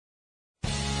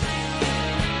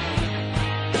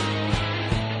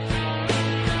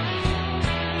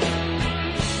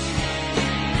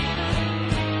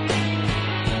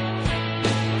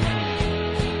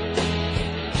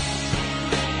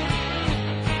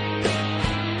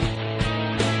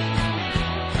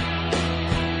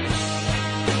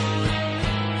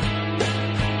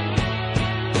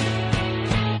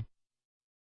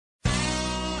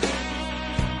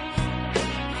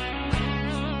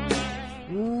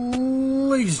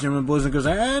Ladies and gentlemen, boys and girls,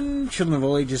 and children of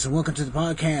all ages, and welcome to the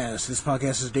podcast. This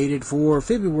podcast is dated for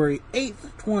February 8th,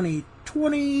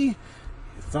 2020,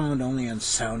 found only on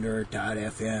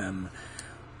Sounder.fm.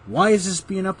 Why is this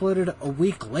being uploaded a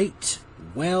week late?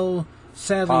 Well,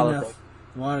 sadly enough,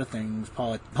 a lot of things.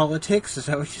 Politics, is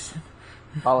that what you said?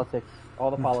 Politics.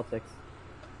 All the politics.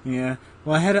 Yeah.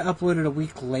 Well, I had to upload it a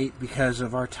week late because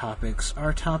of our topics.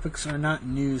 Our topics are not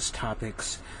news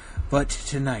topics, but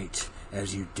tonight,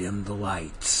 as you dim the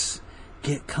lights,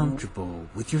 get comfortable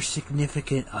with your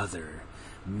significant other.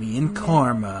 Me and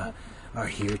Karma are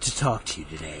here to talk to you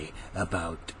today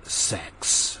about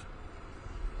sex.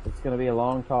 It's going to be a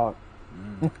long talk.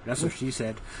 That's what she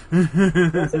said.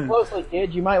 Listen closely,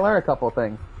 kids. You might learn a couple of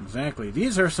things. Exactly.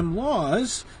 These are some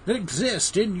laws that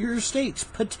exist in your states,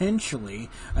 potentially.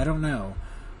 I don't know.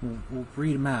 We'll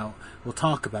read them out. We'll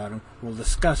talk about them. We'll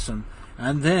discuss them.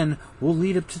 And then we'll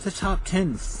lead up to the top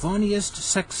 10 funniest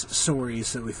sex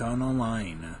stories that we found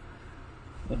online.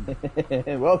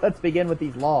 Well, let's begin with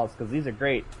these laws, because these are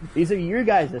great. These are your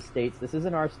guys' states. This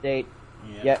isn't our state.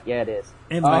 Yeah, it is.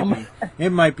 It might be. It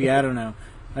might be. I don't know.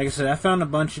 Like I said, I found a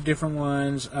bunch of different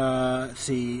ones. Let's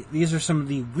see. These are some of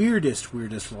the weirdest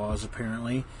laws,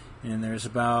 apparently. And there's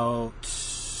about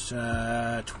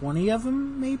 20 of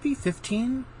them, maybe?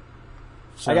 15?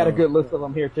 So, I got a good list of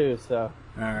them here, too, so...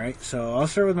 Alright, so I'll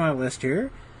start with my list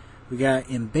here. We got,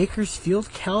 in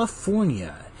Bakersfield,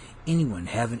 California, anyone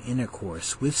having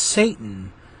intercourse with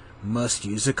Satan must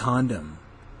use a condom.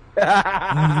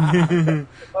 I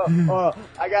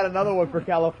got another one for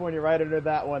California right under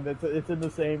that one. It's in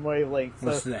the same wavelength. So,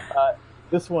 what's that?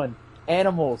 This one.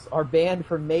 Animals are banned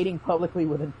from mating publicly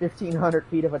within 1,500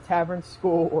 feet of a tavern,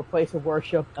 school, or place of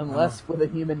worship unless with a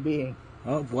human being.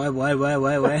 Oh, why?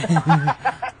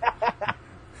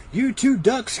 You two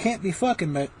ducks can't be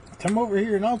fucking, but come over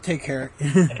here and I'll take care of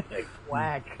it.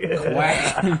 Quack.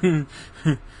 Quack.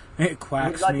 It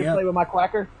quacks Would you like me to up. play with my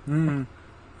quacker?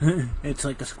 It's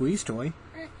like a squeeze toy.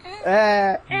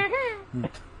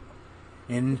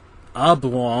 In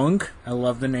Oblong, I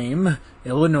love the name,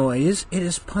 Illinois, it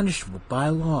is punishable by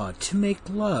law to make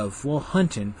love while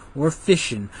hunting or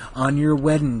fishing on your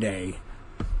wedding day.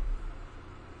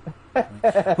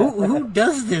 Who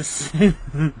does this?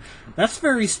 That's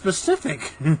very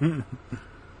specific. It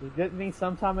did me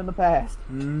sometime in the past.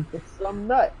 It's some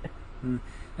nut.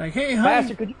 Like, hey, honey.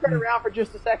 Master, could you turn around for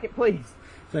just a second, please?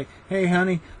 It's like, hey,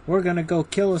 honey, we're gonna go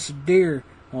kill us a deer.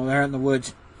 Well, they're out in the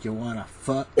woods. You wanna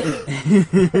fuck?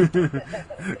 The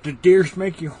deers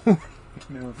make you horny.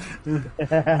 No.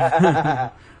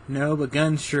 No, but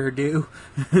guns sure do.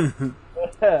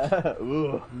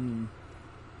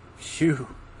 Shoo.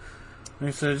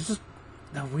 Like, so it's just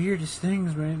the weirdest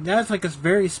things, man. That's like a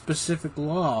very specific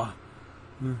law.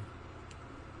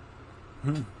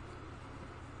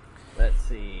 Let's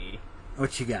see.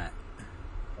 What you got?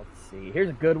 Let's see. Here's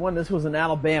a good one. This was in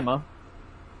Alabama.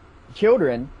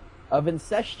 Children of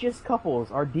incestuous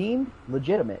couples are deemed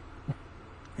legitimate.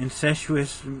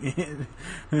 Incestuous.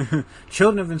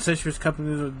 Children of incestuous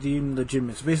couples are deemed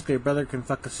legitimate. So basically, a brother can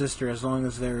fuck a sister as long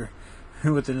as they're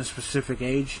within a specific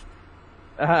age.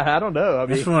 I don't know. I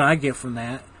mean, That's what I get from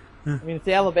that. It's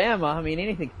Alabama. I mean,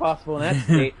 anything's possible in that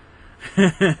state.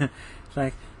 It's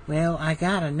like, well, I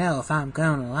gotta know if I'm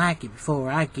gonna like it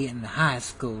before I get into high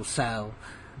school, so...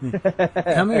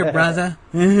 Come here, brother.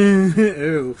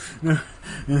 Ew.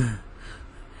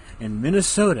 In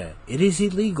Minnesota, it is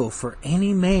illegal for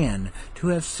any man to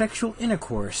have sexual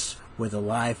intercourse with a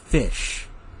live fish.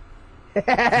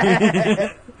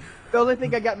 The only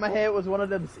thing I got in my head was one of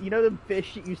them, them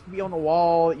fish that used to be on the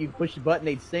wall that you push the button,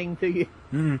 they'd sing to you.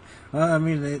 Well, I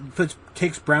mean, it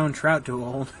takes brown trout to a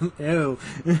whole... Ew.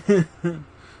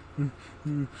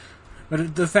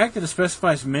 But the fact that it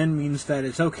specifies men means that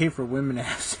it's okay for women to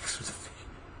have sex with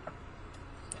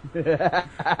a fish.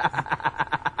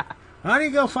 How do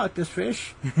you go fuck this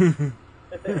fish?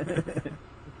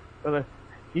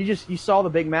 You saw the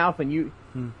big mouth, and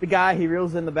the guy, he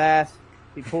reels in the bass,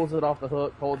 he pulls it off the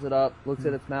hook, holds it up, looks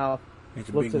at its mouth,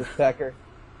 looks at its pecker,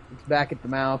 looks back at the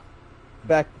mouth,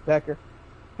 back at the pecker.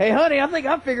 Hey, honey, I think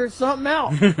I figured something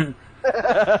out.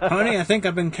 Honey, I think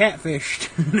I've been catfished.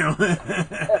 No.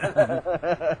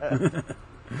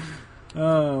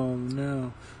 Oh,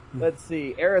 no. Let's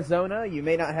see. Arizona, you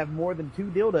may not have more than 2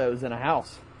 dildos in a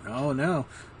house. Oh, no.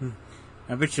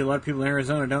 I bet you a lot of people in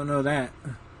Arizona don't know that.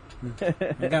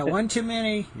 I got one too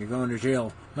many. You're going to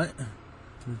jail. What?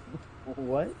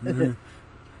 What?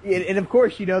 And of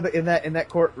course, you know that in that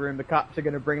courtroom, the cops are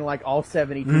going to bring like all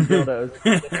 72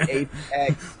 dildos.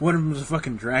 One of them's a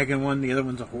fucking dragon one, the other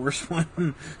one's a horse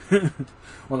one.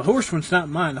 Well, the horse one's not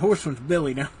mine. The horse one's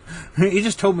Billy now. He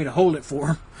just told me to hold it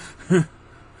for him.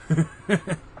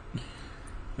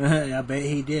 I bet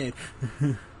he did.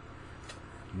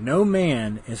 No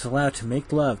man is allowed to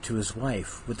make love to his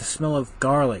wife with the smell of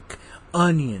garlic,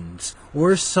 onions,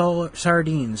 or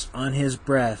sardines on his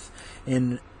breath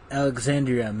in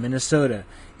Alexandria, Minnesota.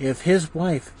 If his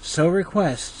wife so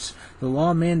requests, the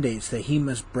law mandates that he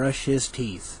must brush his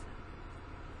teeth.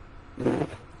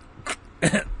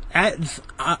 That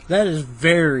is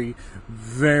very,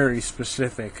 very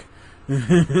specific.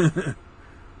 I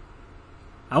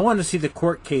want to see the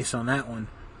court case on that one.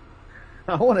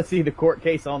 I want to see the court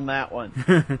case on that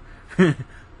one.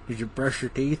 Did you brush your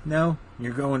teeth? No?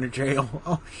 You're going to jail.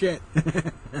 Oh, shit.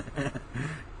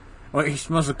 Oh, he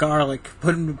smells of garlic.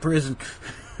 Put him in prison.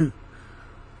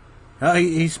 Oh,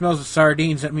 he smells of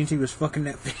sardines. That means he was fucking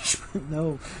that fish.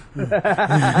 No.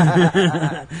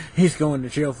 He's going to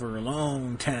jail for a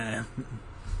long time.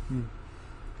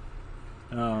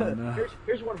 Oh, no.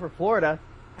 Here's one for Florida.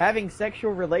 Having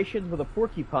sexual relations with a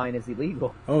porcupine is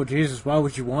illegal. Oh, Jesus. Why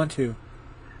would you want to?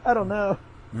 I don't know.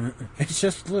 It's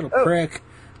just a little prick.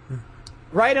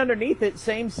 Right underneath it,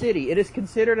 same city. It is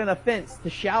considered an offense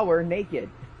to shower naked.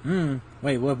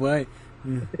 Wait, what?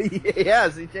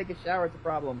 Yes, you take a shower, it's a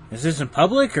problem. Is this in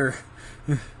public or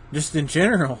just in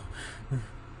general?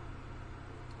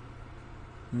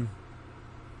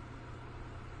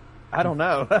 I don't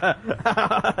know.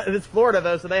 It's Florida,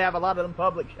 though, so they have a lot of them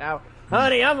public shower.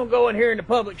 Honey, I'm going to go in here in the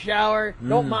public shower.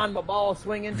 Don't mind my ball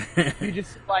swinging. You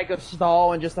just like a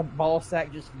stall and just a ball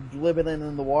sack just living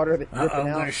in the water. I'm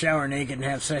going to shower naked and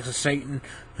have sex with Satan.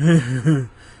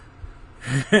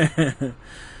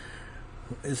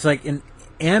 It's like in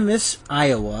Amos,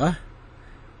 Iowa,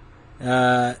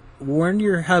 warn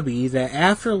your hubby that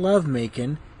after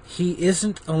lovemaking, he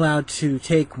isn't allowed to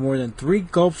take more than 3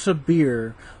 gulps of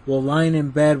beer while lying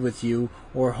in bed with you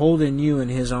or holding you in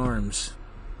his arms.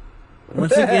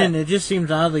 Once again, it just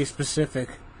seems oddly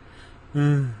specific.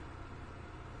 Wow.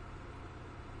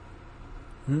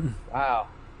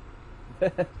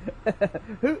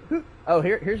 Oh,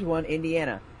 here's one,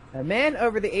 Indiana. A man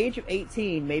over the age of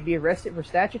 18 may be arrested for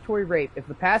statutory rape if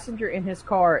the passenger in his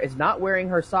car is not wearing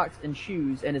her socks and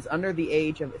shoes and is under the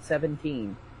age of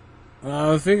 17.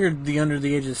 Well, I figured under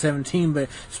the age of 17, but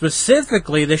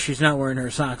specifically that she's not wearing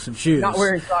her socks and shoes. Not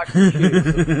wearing socks and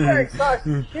shoes. Wearing socks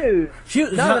and shoes.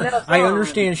 I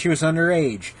understand she was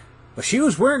underage, but she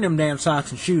was wearing them damn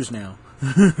socks and shoes now.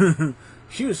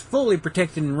 She was fully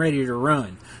protected and ready to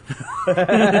run.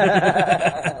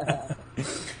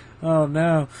 Oh,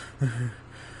 no.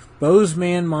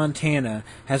 Bozeman, Montana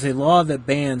has a law that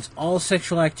bans all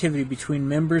sexual activity between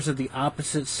members of the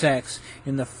opposite sex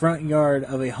in the front yard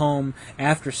of a home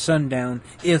after sundown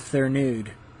if they're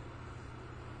nude.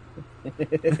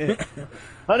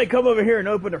 Honey, come over here and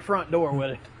open the front door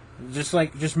with it. Just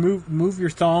move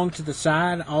your thong to the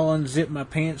side. I'll unzip my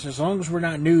pants. As long as we're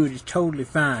not nude, it's totally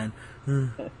fine.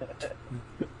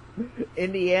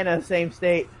 Indiana, same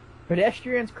state.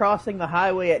 Pedestrians crossing the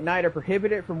highway at night are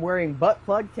prohibited from wearing butt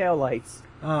plug taillights.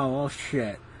 Oh, well,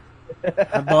 shit.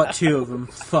 I bought 2 of them.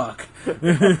 Fuck.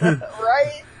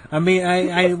 Right? I mean,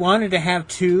 I wanted to have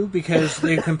 2 because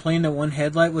they complained that one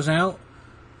headlight was out.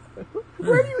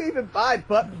 Where do you even buy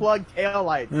butt plug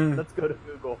taillights? Let's go to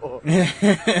Google.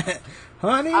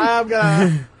 Honey, I'm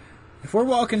gonna... if we're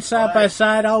walking side by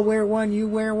side, I'll wear one, you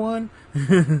wear one.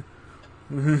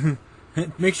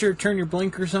 Make sure to turn your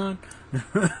blinkers on.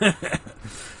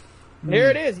 Here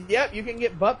it is. Yep, you can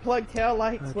get butt plug tail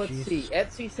lights. Oh, Let's Jesus. see.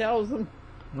 Etsy sells them.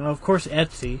 Well, of course,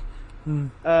 Etsy.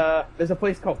 There's a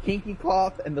place called Kinky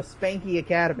Cloth and the Spanky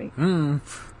Academy.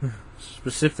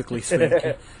 Specifically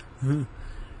Spanky.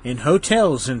 In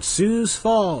hotels in Sioux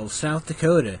Falls, South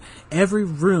Dakota, every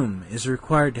room is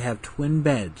required to have twin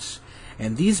beds.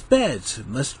 And these beds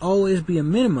must always be a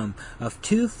minimum of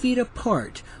 2 feet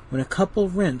apart when a couple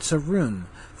rents a room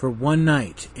for one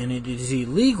night, and it is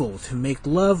illegal to make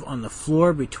love on the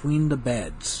floor between the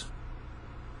beds.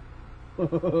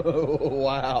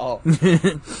 Wow.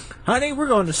 Honey, we're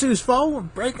going to Sioux Falls. We're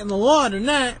breaking the law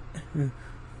tonight.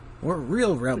 We're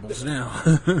real rebels now.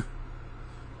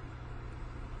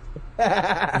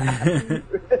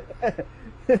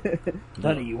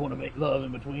 Honey, you want to make love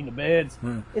in between the beds?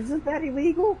 Isn't that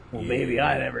illegal? Well, maybe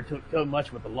I never took so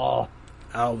much with the law.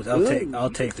 I'll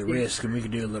take the risk, and we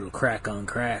can do a little crack on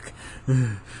crack.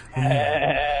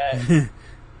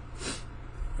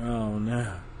 Oh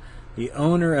no! The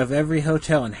owner of every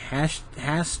hotel in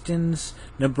Hastings,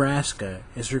 Nebraska,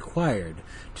 is required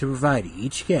to provide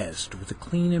each guest with a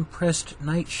clean and pressed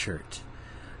nightshirt.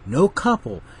 No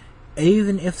couple,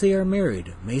 even if they are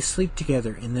married, may sleep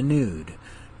together in the nude,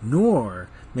 nor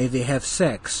may they have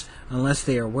sex unless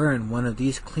they are wearing one of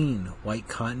these clean white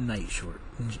cotton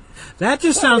nightshorts. That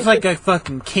just sounds like a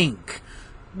fucking kink.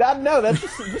 No, that's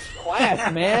just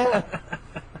class, man.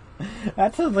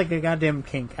 That sounds like a goddamn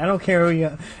kink. I don't care who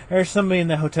you... There's somebody in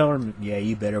the hotel room. Yeah,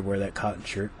 you better wear that cotton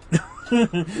shirt.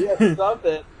 Yeah,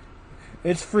 something.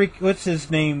 It's freak... What's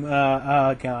his name?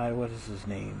 God, what is his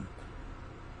name?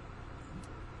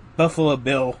 Buffalo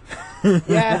Bill.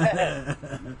 Yeah.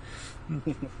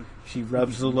 She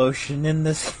rubs the lotion in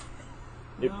this...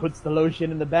 It puts the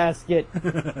lotion in the basket.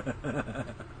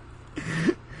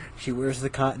 She wears the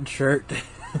cotton shirt.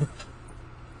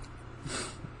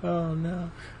 Oh,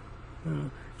 no.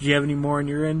 Do you have any more on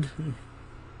your end?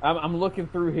 I'm looking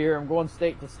through here. I'm going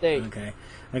state to state. Okay.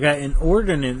 I got an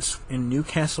ordinance in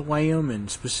Newcastle, Wyoming,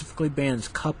 specifically bans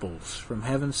couples from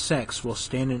having sex while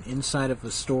standing inside of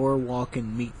a store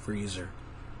walk-in meat freezer.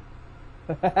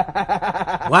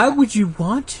 Why would you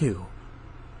want to?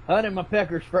 Honey, my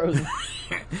pecker's frozen.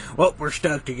 Well, we're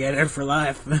stuck together for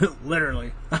life.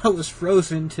 Literally. I was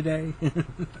frozen today.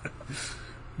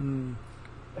 New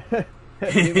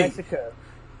Mexico.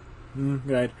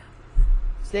 Good.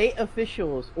 State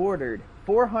officials ordered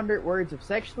 400 words of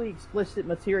sexually explicit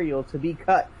material to be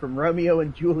cut from Romeo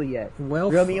and Juliet.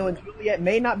 Well, Romeo and Juliet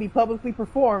may not be publicly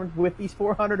performed with these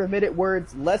 400 omitted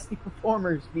words lest the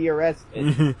performers be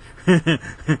arrested.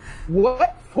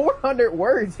 What 400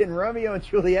 words in Romeo and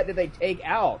Juliet did they take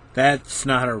out? That's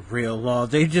not a real law.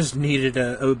 They just needed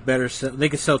a better... They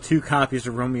could sell 2 copies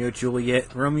of Romeo and Juliet,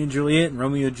 and Romeo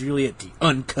and Juliet, the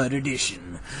uncut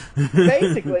edition.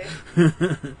 Basically.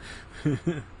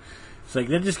 It's like,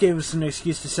 they just gave us an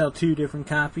excuse to sell 2 different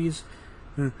copies.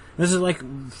 This is like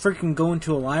freaking going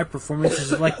to a live performance.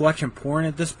 This is like watching porn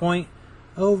at this point.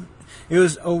 It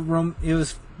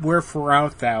was Wherefore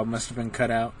Art Thou must have been cut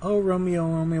out. Oh,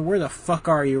 Romeo, where the fuck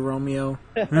are you, Romeo?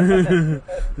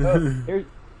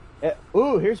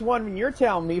 Here's one in your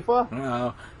town, Mifa.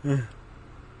 Uh-oh.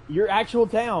 Your actual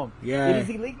town. Yeah. It is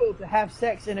illegal to have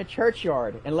sex in a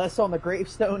churchyard unless on the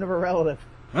gravestone of a relative.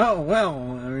 Oh,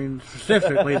 well, I mean,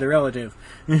 specifically the relative.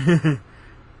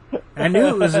 I knew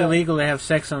it was illegal to have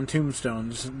sex on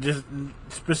tombstones. Just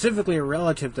specifically a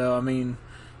relative, though. I mean,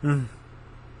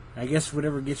 I guess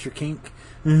whatever gets your kink.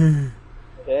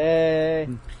 Hey.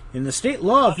 In the state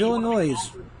law of Illinois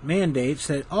mandates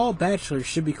that all bachelors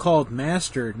should be called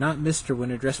master, not mister,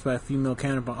 when addressed by a female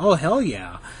counterpart. Oh, hell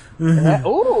yeah.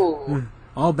 Ooh.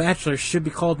 All bachelors should be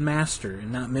called master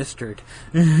and not mistered.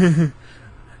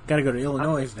 Gotta go to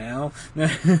Illinois now.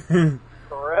 For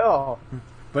real.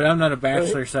 But I'm not a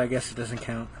bachelor, so I guess it doesn't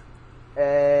count.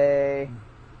 Here's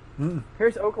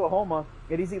Oklahoma.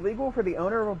 It is illegal for the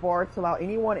owner of a bar to allow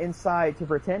anyone inside to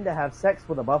pretend to have sex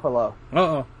with a buffalo.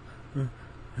 Uh-oh.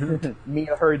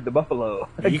 Mia heard the buffalo.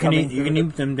 You can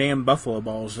eat them damn buffalo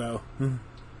balls, though.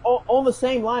 On the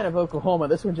same line of Oklahoma,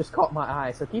 this one just caught my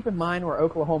eye, so keep in mind where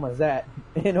Oklahoma's at.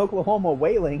 In Oklahoma,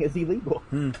 whaling is illegal.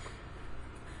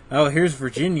 Oh, here's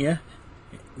Virginia.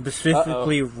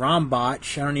 Specifically,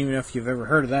 Rombach. I don't even know if you've ever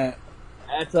heard of that.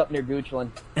 That's up near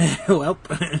Goochland. Well,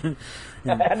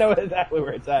 I know exactly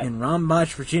where it's at. In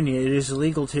Rombach, Virginia, it is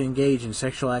illegal to engage in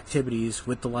sexual activities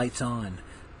with the lights on.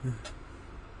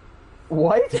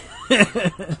 What?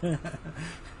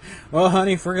 Well,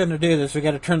 honey, if we're going to do this, we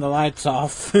got to turn the lights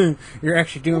off. You're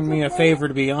actually doing me a favor,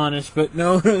 to be honest, but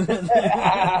no.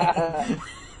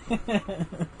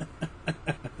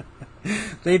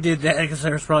 They did that because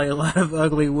there's probably a lot of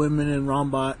ugly women in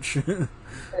Rombach.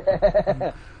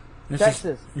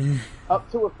 Texas. Up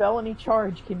to a felony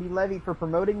charge can be levied for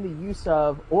promoting the use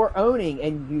of or owning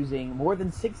and using more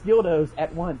than 6 dildos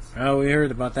at once. Oh, we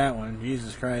heard about that one.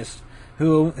 Jesus Christ.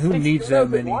 Who needs that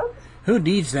many? Who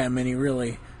needs that many,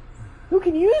 really? Who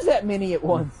can use that many at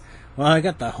once? Well, I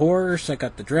got the horse, I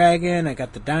got the dragon, I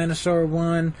got the dinosaur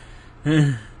one.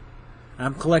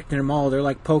 I'm collecting them all. They're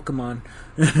like Pokemon.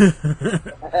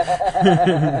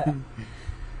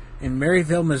 In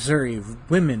Maryville, Missouri,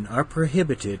 women are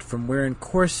prohibited from wearing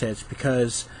corsets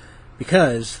because,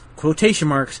 quotation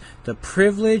marks, the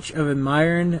privilege of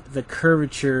admiring the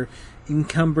curvature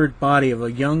encumbered body of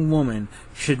a young woman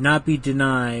should not be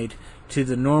denied to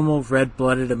the normal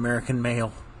red-blooded American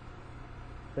male.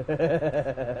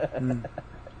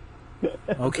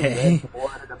 Okay.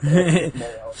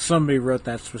 Somebody wrote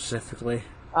that specifically.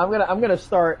 I'm gonna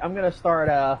start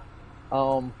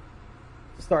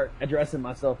start addressing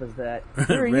myself as that.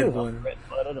 Who are you?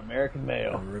 Red-blooded American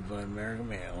male. Red-blooded American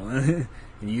male.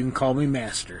 And you can call me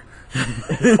master.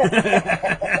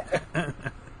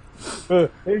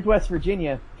 Here's West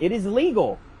Virginia. It is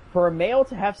legal for a male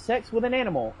to have sex with an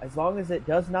animal as long as it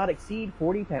does not exceed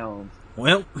 40 pounds.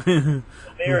 Well.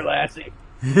 There, Lassie.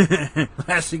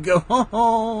 Lassie, go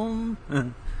home.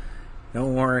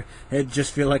 Don't worry. It'd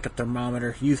just feel like a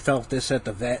thermometer. You felt this at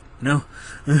the vet. No?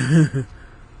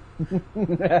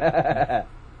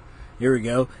 Here we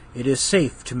go. It is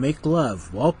safe to make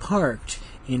love while parked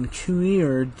in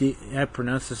I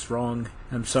pronounced this wrong.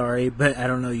 I'm sorry, but I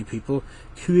don't know you people.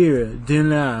 Cuire de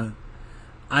la,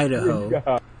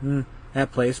 Idaho.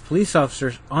 That place. Police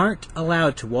officers aren't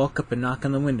allowed to walk up and knock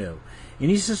on the window.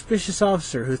 Any suspicious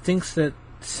officer who thinks that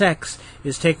sex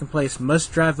is taking place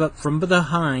must drive up from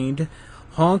behind,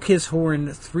 honk his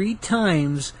horn 3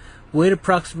 times, wait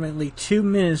approximately 2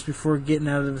 minutes before getting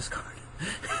out of his car.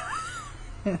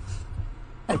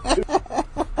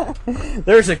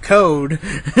 There's a code.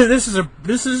 This is a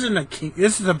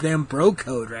damn bro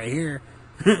code right here.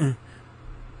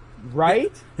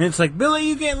 Right? And it's like, Billy,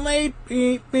 you getting late?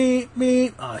 Beep, beep,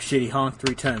 beep. Oh shit, he honked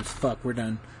 3 times. Fuck, we're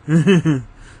done.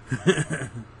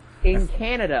 In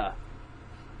Canada,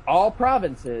 all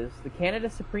provinces, the Canada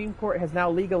Supreme Court has now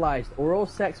legalized oral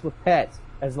sex with pets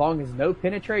as long as no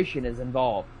penetration is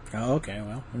involved. Oh, okay,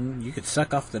 well, you could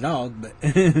suck off the dog, but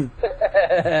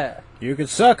you could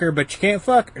suck her, but you can't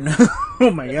fuck her. No.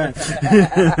 Oh my god.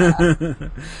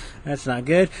 That's not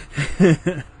good.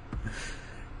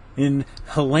 In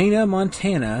Helena,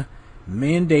 Montana,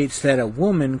 mandates that a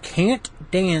woman can't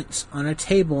dance on a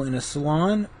table in a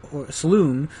saloon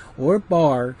or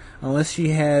bar unless she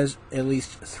has at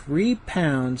least 3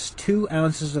 pounds 2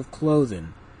 ounces of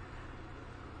clothing.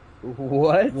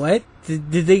 What? What?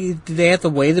 Did they have to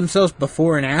weigh themselves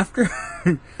before and after?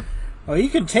 Oh, you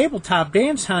can tabletop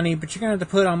dance, honey, but you're gonna have to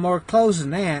put on more clothes than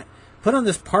that. Put on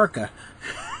this parka.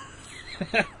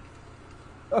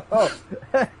 Oh,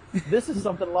 this is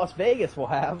something Las Vegas will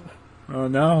have. Oh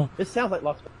no! This sounds like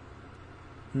Las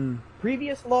Vegas.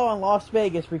 Previous law in Las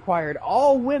Vegas required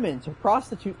all women to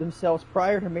prostitute themselves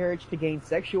prior to marriage to gain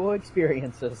sexual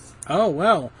experiences. Oh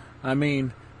well, I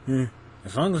mean,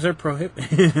 as long as they're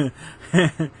prohibited,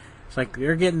 it's like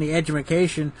they're getting the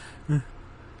education.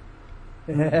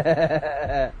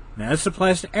 Now this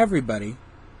applies to everybody,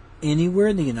 anywhere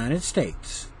in the United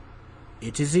States.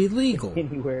 It is illegal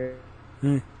anywhere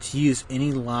to use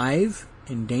any live,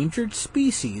 endangered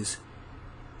species,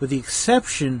 with the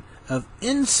exception of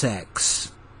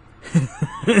insects,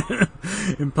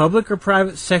 in public or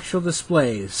private sexual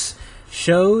displays,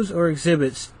 shows, or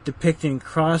exhibits depicting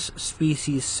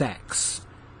cross-species sex.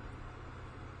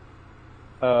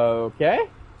 Okay.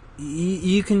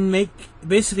 You can make,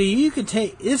 basically, you can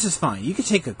take, this is fine, you can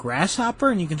take a grasshopper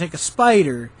and you can take a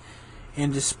spider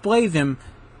and display them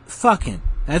fucking.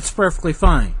 That's perfectly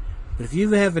fine. But if you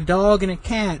have a dog and a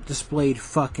cat displayed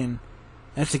fucking,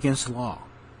 that's against the law.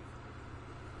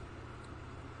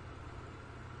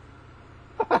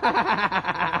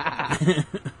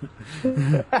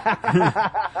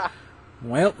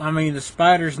 Well, I mean, the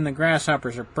spiders and the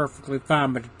grasshoppers are perfectly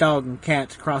fine, but the dog and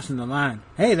cat's crossing the line.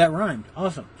 Hey, that rhymed.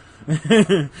 Awesome.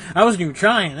 I wasn't even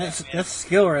trying. That's a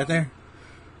skill right there.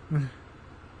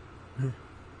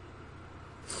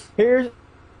 Here,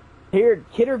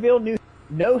 Kitterville, New.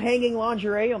 No hanging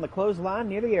lingerie on the clothesline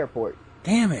near the airport.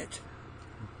 Damn it!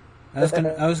 I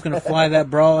was gonna fly that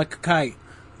bra like a kite.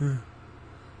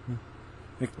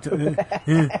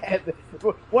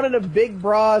 One of the big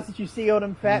bras that you see on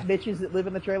them fat bitches that live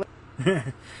in the trailer.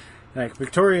 Like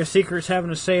Victoria's Secret's having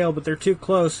a sale, but they're too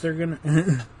close. They're gonna.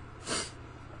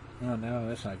 Oh no,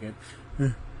 that's not good.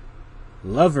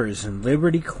 Lovers in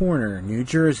Liberty Corner, New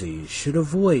Jersey, should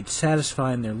avoid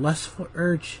satisfying their lustful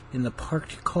urge in the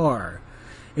parked car.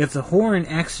 If the horn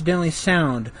accidentally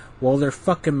sound while they're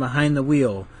fucking behind the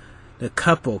wheel, the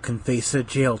couple can face a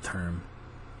jail term.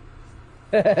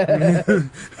 How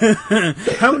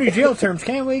many jail terms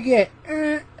can we get?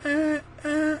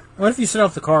 What if you set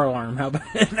off the car alarm? How about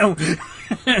it? No.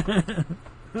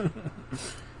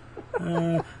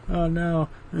 Oh no.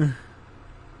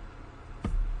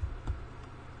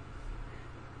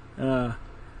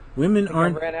 Women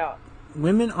aren't. Ran out.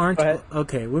 Women aren't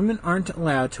Women aren't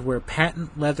allowed to wear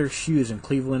patent leather shoes in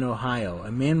Cleveland, Ohio.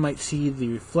 A man might see the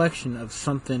reflection of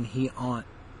something he ought.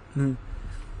 So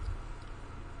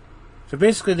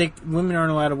basically, women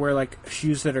aren't allowed to wear like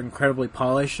shoes that are incredibly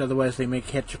polished. Otherwise, they may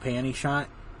catch a panty shot.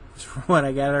 That's what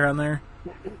I gather on there.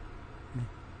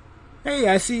 Hey,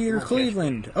 I see you're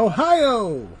Cleveland,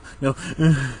 Ohio. No.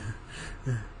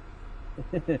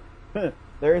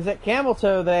 There is that camel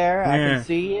toe there. Yeah. I can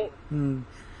see it.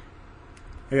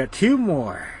 I got 2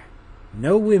 more.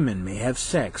 No women may have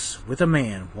sex with a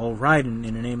man while riding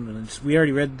in an ambulance. We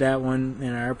already read that one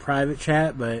in our private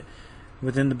chat, but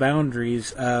within the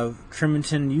boundaries of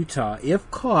Tremonton, Utah. If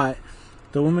caught,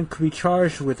 the woman could be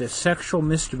charged with a sexual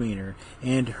misdemeanor,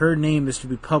 and her name is to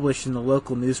be published in the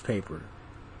local newspaper.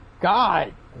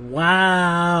 God.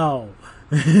 Wow.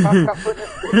 Talk about putting this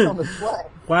bitch on display.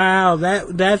 Wow,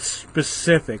 that's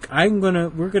specific.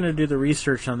 We're gonna do the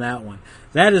research on that one.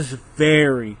 That is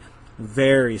very,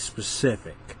 very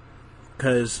specific,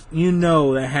 because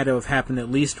that had to have happened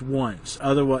at least once.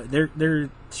 Otherwise, they're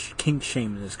kink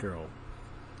shaming this girl,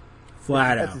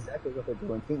 flat out. That's exactly what they're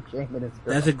doing. Kink shaming this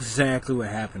girl. That's exactly what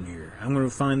happened here. I'm gonna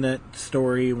find that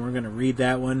story, and we're gonna read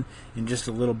that one in just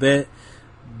a little bit.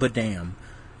 But damn,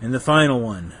 and the final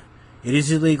one. It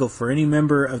is illegal for any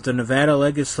member of the Nevada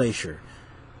legislature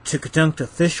to conduct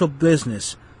official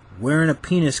business wearing a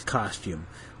penis costume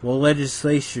while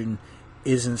legislation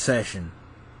is in session.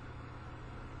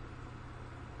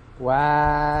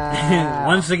 Wow.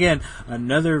 Once again,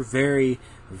 another very,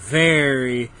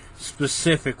 very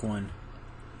specific one.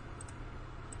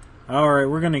 Alright,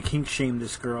 we're going to kink shame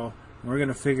this girl. We're going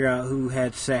to figure out who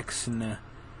had sex in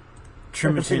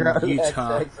Tremonton,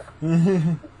 Utah.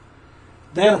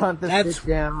 That's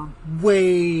down.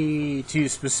 way too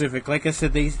specific. Like I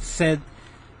said, they said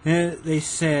that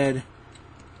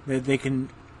they can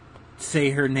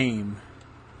say her name.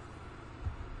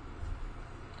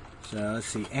 So let's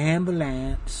see,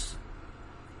 ambulance.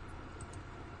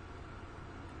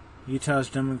 Utah's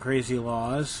dumb and crazy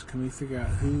laws. Can we figure out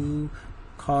who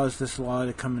caused this law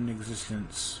to come into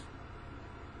existence?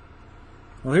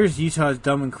 Well, here's Utah's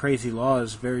dumb and crazy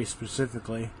laws very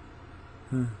specifically.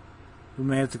 We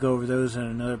may have to go over those at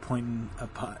another point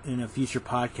in a future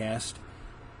podcast.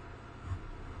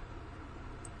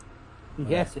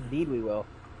 Yes, indeed we will.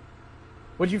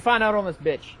 What'd you find out on this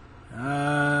bitch?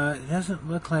 It doesn't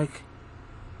look like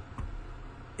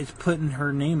it's putting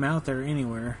her name out there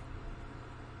anywhere.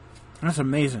 That's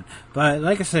amazing. But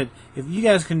like I said, if you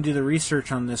guys can do the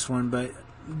research on this one, but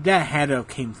that had to have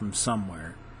came from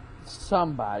somewhere.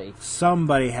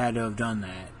 Somebody had to have done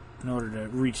that in order to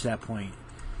reach that point.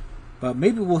 But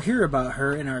maybe we'll hear about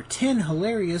her in our 10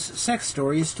 hilarious sex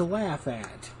stories to laugh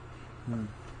at.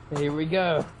 Here we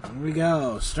go. Here we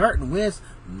go. Starting with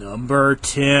number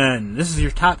 10. This is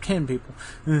your top 10, people.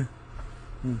 10.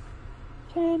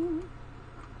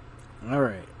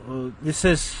 Alright. Well, this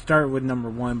says start with number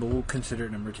 1, but we'll consider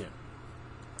it number 10.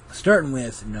 Starting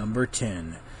with number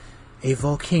 10. A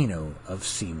volcano of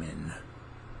semen.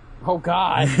 Oh,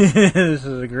 God. This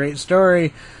is a great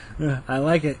story. I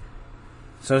like it.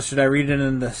 So should I read it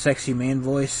in the sexy man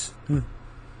voice?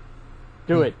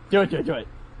 Do it. Do it.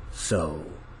 So,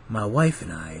 my wife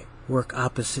and I work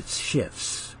opposite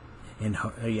shifts.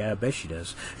 Yeah, I bet she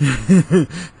does.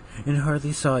 And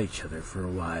hardly saw each other for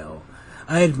a while.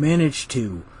 I had managed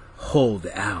to hold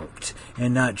out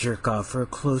and not jerk off for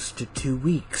close to 2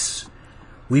 weeks.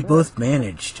 We both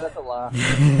managed. That's a lie.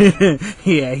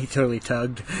 Yeah, he totally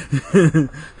tugged.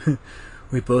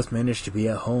 We both managed to be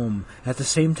at home at the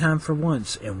same time for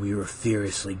once, and we were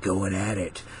furiously going at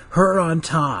it. Her on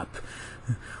top.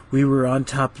 We were on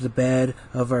top of the bed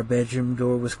of our bedroom.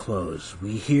 Door was closed.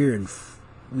 We hear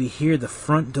the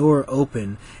front door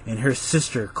open, and her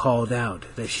sister called out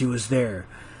that she was there.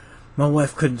 My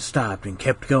wife couldn't stop and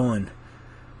kept going.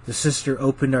 The sister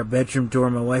opened our bedroom door.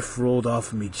 My wife rolled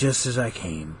off of me just as I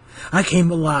came. I came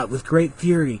a lot with great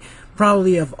fury,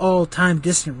 probably of all-time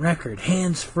distant record,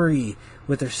 hands free,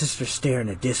 with her sister staring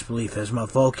in disbelief as my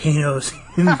volcanoes.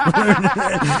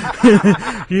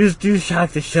 She was too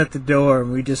shocked to shut the door,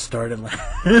 and we just started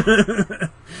laughing.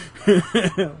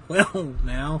 Well,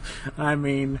 now, I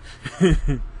mean...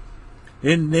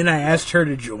 Then I asked her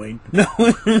to join. No.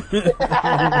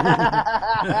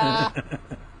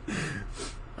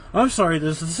 I'm sorry,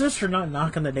 does the sister not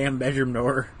knock on the damn bedroom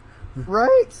door?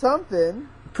 Right? Something.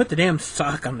 Put the damn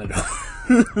sock on the door.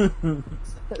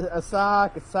 A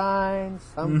sock, a sign,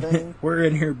 something. We're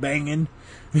in here banging.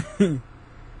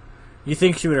 You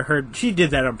think she would have heard... She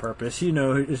did that on purpose. You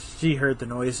know, she heard the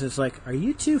noise. It's like, are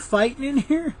you two fighting in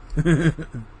here?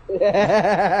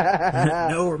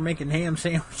 No, we're making ham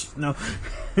sandwiches. No.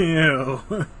 Ew.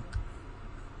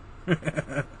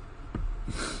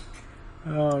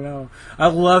 Oh, no. I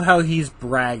love how he's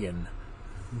bragging.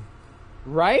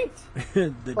 Right?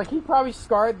 Like he probably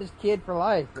scarred this kid for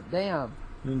life, but damn.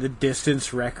 The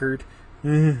distance record.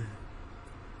 Got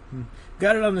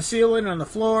it on the ceiling, on the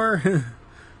floor.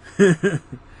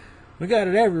 We got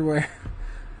it everywhere.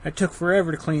 It took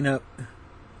forever to clean up.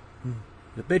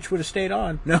 The bitch would have stayed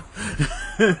on. No.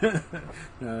 No,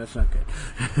 that's not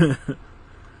good.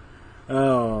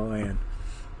 Oh, man.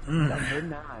 Number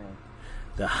 9.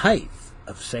 The height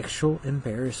of sexual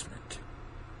embarrassment.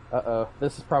 Uh-oh.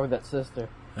 This is probably that sister.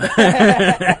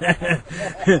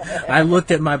 I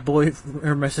looked at my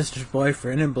sister's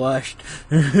boyfriend and blushed.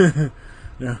 No.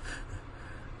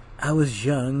 I was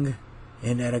young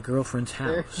and at a girlfriend's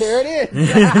house. There it is.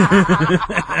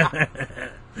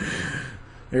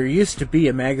 There used to be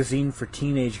a magazine for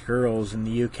teenage girls in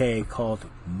the UK called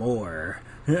More.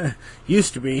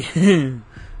 Used to be.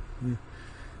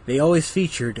 They always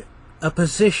featured a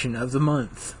position of the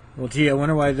month. Well, gee, I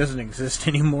wonder why it doesn't exist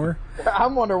anymore. I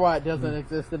wonder why it doesn't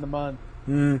exist in the month.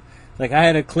 Like, I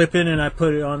had a clip in and I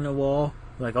put it on the wall.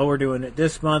 Like, oh, we're doing it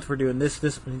this month, we're doing this.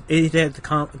 It had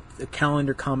the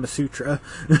calendar Kama Sutra.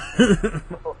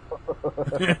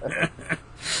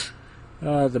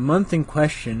 The month in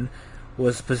question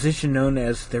was a position known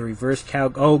as the reverse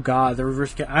cow. Oh, God, the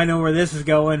reverse cow. I know where this is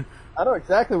going. I know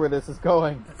exactly where this is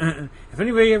going. If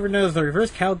anybody ever knows, the reverse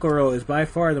cowgirl is by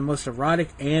far the most erotic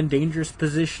and dangerous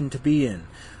position to be in.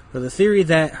 For the theory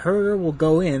that her will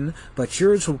go in, but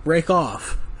yours will break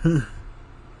off.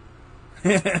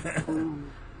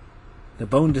 The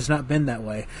bone does not bend that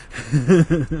way.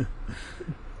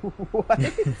 What?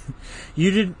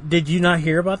 Did you not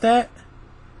hear about that?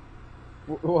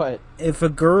 What? If a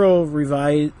girl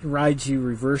rides you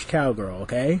reverse cowgirl,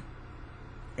 okay?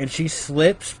 And she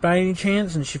slips by any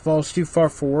chance and she falls too far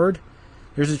forward,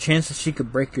 there's a chance that she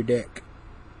could break your dick.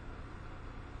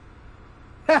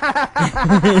 You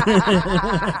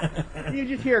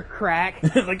just hear a crack.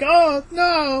 Like, oh,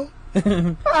 no.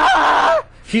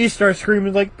 She starts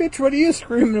screaming like, bitch, what are you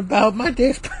screaming about? My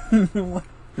dick's... Bitch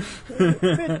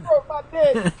broke my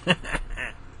dick.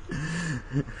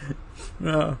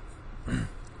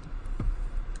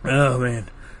 Oh, man.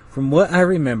 From what I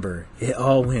remember, it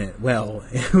all went well.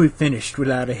 We finished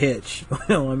without a hitch.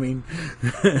 Well, I mean,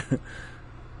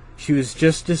 she was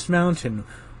just dismounting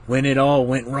when it all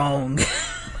went wrong.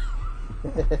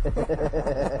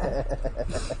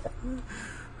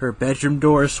 Her bedroom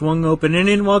door swung open and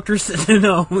in walked her sister.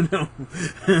 No.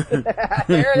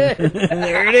 There it is.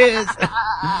 There it is.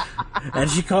 And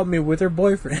she caught me with her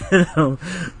boyfriend.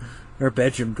 Her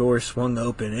bedroom door swung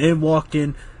open and in walked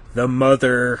in the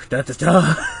mother.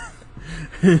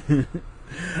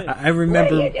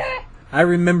 I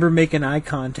remember making eye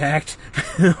contact.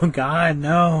 Oh, God,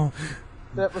 no.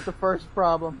 That was the first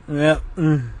problem. Yep.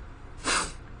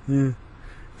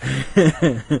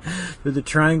 With the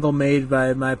triangle made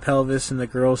by my pelvis and the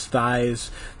girl's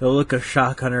thighs, the look of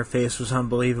shock on her face was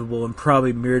unbelievable and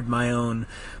probably mirrored my own.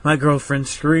 My girlfriend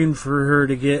screamed for her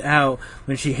to get out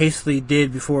when she hastily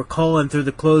did before calling through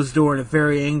the closed door in a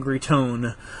very angry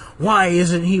tone. Why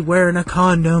isn't he wearing a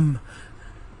condom?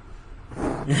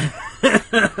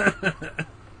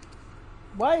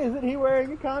 Why isn't he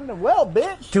wearing a condom? Well,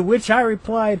 bitch! To which I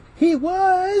replied, he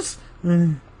was!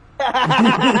 And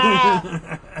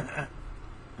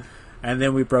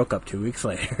then we broke up 2 weeks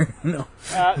later. No.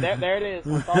 There it is.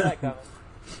 I saw that coming.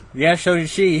 Yeah, so did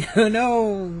she.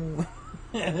 No.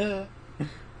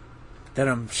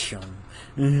 Da-dum-chung.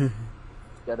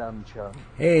 Da-dum-chung.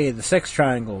 Hey, the sex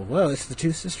triangle. Well, it's the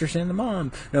two sisters and the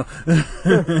mom. No.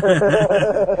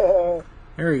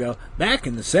 There we go. Back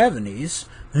in the 70s.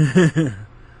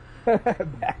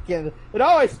 It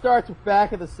always starts with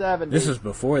back in the 70s. This is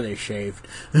before they shaved.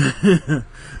 Oh,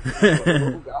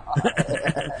 God.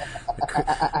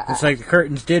 It's like the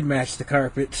curtains did match the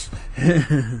carpets.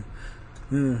 Back in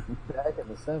the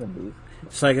 70s.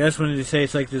 It's like, that's when they say,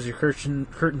 it's like, does your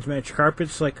curtains match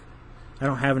carpets? Like, I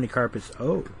don't have any carpets.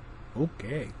 Oh,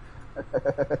 okay.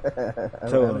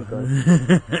 So,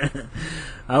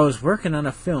 I was working on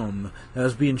a film that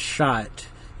was being shot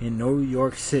in New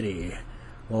York City.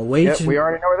 Well, wait. Yep, we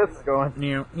already know where this is going.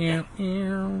 No,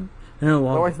 well,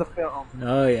 always the film.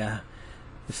 Oh, yeah.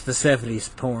 It's the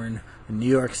 70s porn in New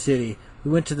York City.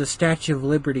 We went to the Statue of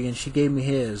Liberty and she gave me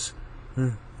his.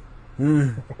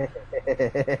 It's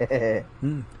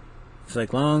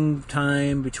like long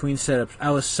time between setups.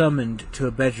 I was summoned to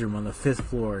a bedroom on the 5th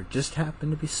floor. Just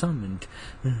happened to be summoned.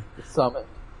 Summoned.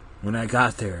 When I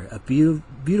got there, a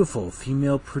beautiful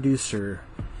female producer.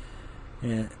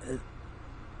 And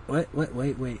wait.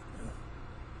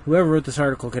 Whoever wrote this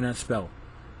article cannot spell.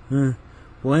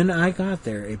 When I got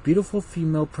there, a beautiful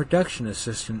female production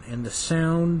assistant and the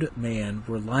sound man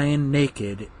were lying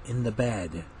naked in the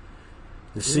bed.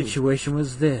 The situation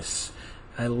was this.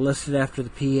 I lusted after the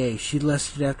PA. She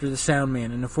lusted after the sound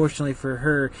man. And unfortunately for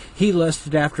her, he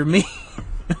lusted after me.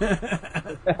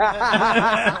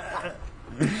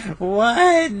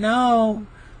 What? No.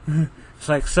 It's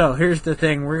like, so here's the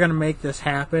thing: we're gonna make this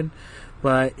happen,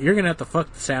 but you're gonna have to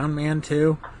fuck the sound man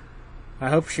too. I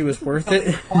hope she was worth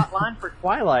it. Plot line for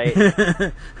Twilight.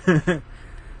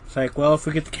 It's like, well, if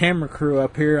we get the camera crew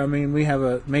up here, I mean, we have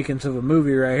a makings of a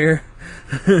movie right here.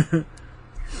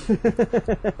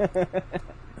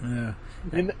 Yeah.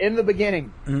 In the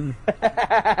beginning.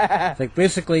 It's like,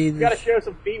 basically, you gotta show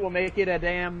some feet. We'll make it a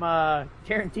damn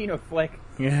Tarantino flick.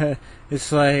 Yeah,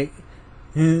 it's like,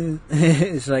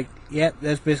 yep,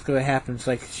 that's basically what happens.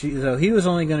 Like, so he was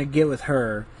only going to get with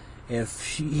her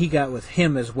if he got with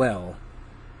him as well,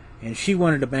 and she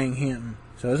wanted to bang him.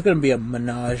 So it was going to be a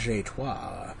menage a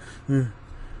trois. The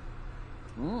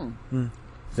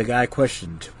guy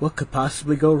questioned, "What could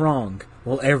possibly go wrong?"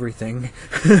 Well, everything.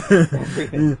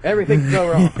 Everything could go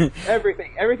wrong.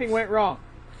 Everything went wrong.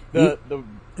 The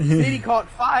city caught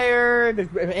fire.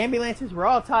 The ambulances were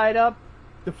all tied up.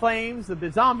 The flames.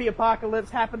 The zombie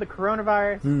apocalypse happened. The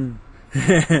coronavirus.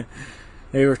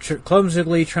 They were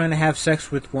clumsily trying to have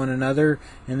sex with one another,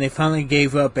 and they finally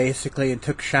gave up, basically, and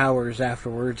took showers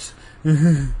afterwards.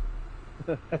 So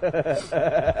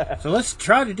let's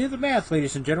try to do the math,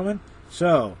 ladies and gentlemen.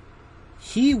 So,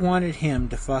 he wanted him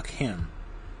to fuck him.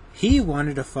 He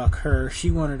wanted to fuck her.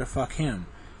 She wanted to fuck him.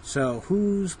 So,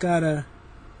 who's gotta...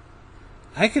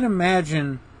 I can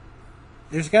imagine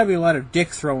there's gotta be a lot of dick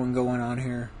throwing going on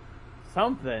here.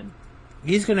 Something.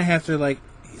 He's gonna have to, like...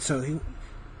 So,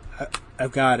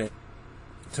 I've got it.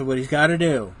 So what he's got to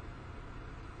do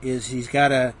is he's got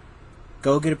to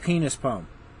go get a penis pump.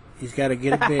 He's got to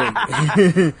get it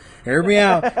big. Hear me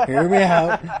out. Hear me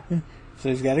out. So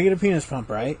he's got to get a penis pump,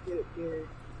 right?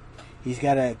 He's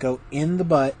got to go in the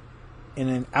butt and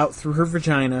then out through her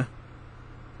vagina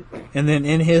and then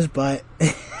in his butt.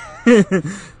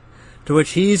 To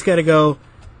which he's got to go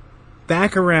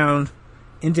back around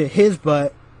into his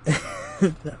butt.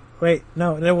 Wait,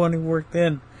 no, that won't even work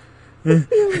then. We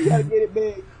gotta get it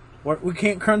big. We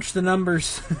can't crunch the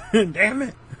numbers. Damn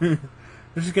it!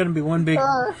 This is gonna be one big.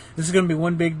 This is gonna be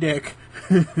one big dick.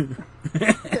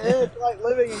 It's like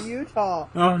living in Utah.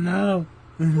 Oh no!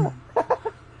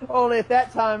 Only at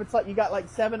that time, it's like you got like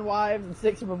 7 wives and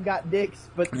 6 of them got dicks.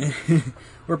 But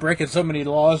we're breaking so many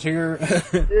laws here.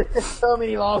 So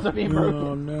many laws are being broken.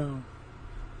 Oh no!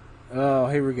 Oh,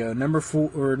 here we go. Number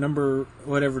 4, or number,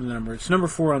 whatever the number. It's number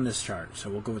 4 on this chart, so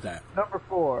we'll go with that. Number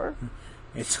 4.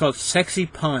 It's called Sexy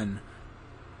Pun.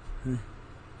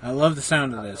 I love the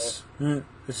sound of this.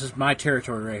 This is my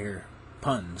territory right here.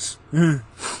 Puns.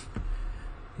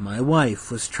 My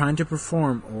wife was trying to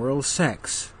perform oral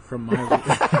sex from my...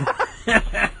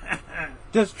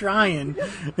 Just trying.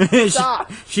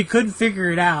 She couldn't figure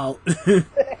it out.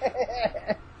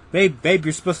 Babe,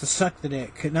 you're supposed to suck the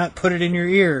dick, not put it in your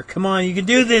ear. Come on, you can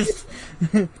do this.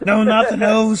 No, not the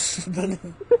nose.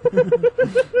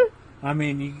 I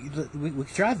mean, we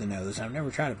could try the nose. I've never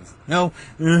tried it before. No.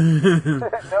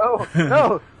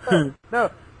 No.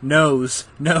 Nose.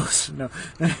 No.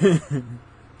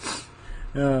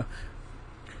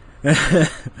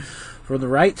 From the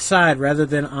right side rather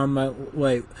than on my...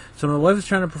 Wait. So my wife is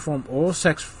trying to perform oral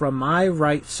sex from my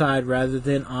right side rather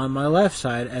than on my left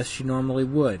side as she normally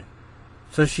would.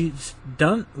 So she's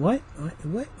done... What?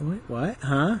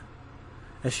 Huh?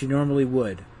 As she normally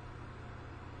would.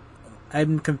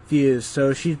 I'm confused.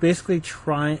 So she's basically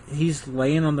trying... He's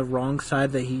laying on the wrong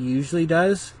side that he usually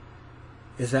does?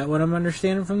 Is that what I'm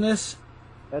understanding from this?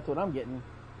 That's what I'm getting.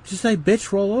 Just like,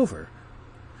 bitch, roll over.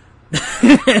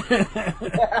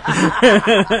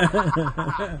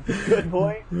 Good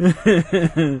point.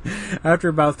 After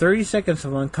about 30 seconds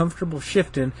of uncomfortable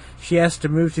shifting, she asked to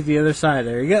move to the other side.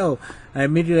 There you go. I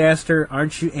immediately asked her,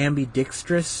 "Aren't you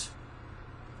ambidextrous?"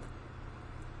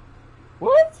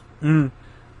 What? And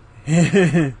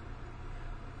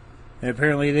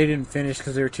apparently they didn't finish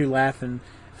because they were too laughing.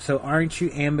 So, aren't you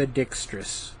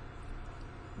ambidextrous?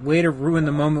 Way to ruin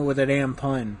the moment with a damn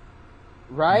pun.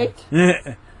 Right?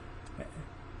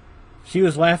 She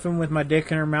was laughing with my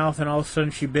dick in her mouth, and all of a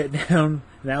sudden she bit down,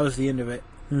 and that was the end of it.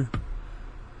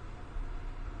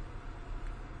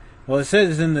 Well, it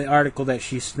says in the article that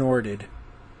she snorted.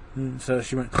 So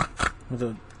she went with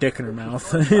a dick in her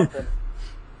mouth.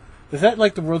 Is that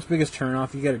like the world's biggest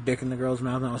turnoff? You got a dick in the girl's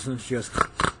mouth, and all of a sudden she goes...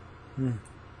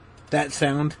 That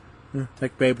sound?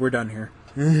 Like, babe, we're done here.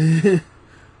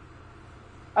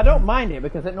 I don't mind it,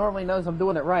 because it normally knows I'm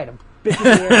doing it right. I'm bitching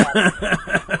the air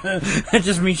out. That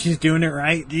just means she's doing it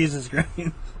right? Jesus Christ.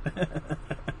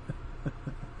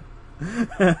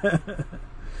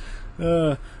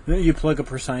 You plug up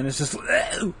her sinus, just...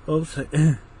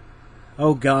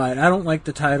 Oh, God. I don't like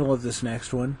the title of this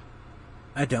next one.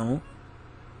 I don't.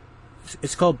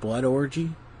 It's called Blood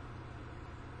Orgy.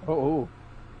 Oh.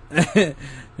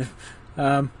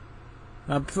 I'm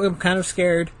kind of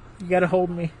scared. You gotta hold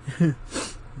me.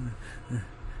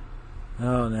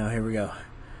 Oh, no, here we go.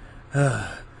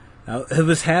 It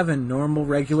was having normal,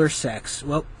 regular sex.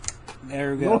 Well,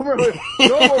 there we go.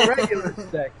 Normal regular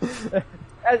sex.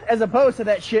 As opposed to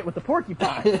that shit with the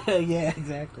porcupine. Yeah,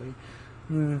 exactly.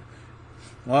 Well,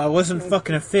 I wasn't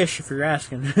fucking a fish, if you're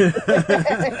asking.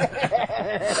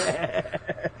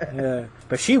 Yeah,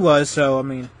 but she was, so, I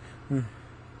mean...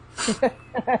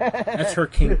 That's her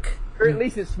kink. Or at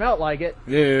least it smelled like it.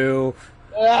 Ew.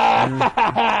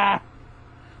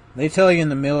 They tell you in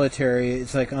the military,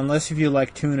 it's like, unless if you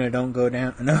like tuna, don't go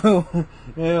down. No.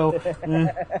 Ew.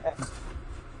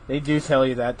 They do tell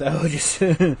you that, though. Just...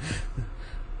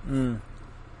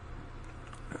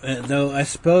 Though I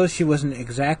suppose she wasn't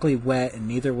exactly wet, and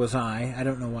neither was I. I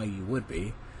don't know why you would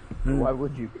be. Why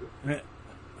would you be?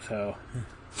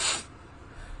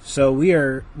 So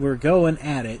we're going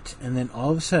at it, and then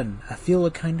all of a sudden, I feel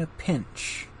a kind of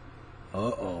pinch.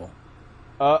 Uh-oh.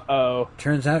 Uh-oh.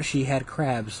 Turns out she had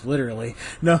crabs, literally.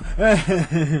 No. All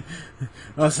of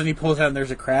a sudden he pulls out and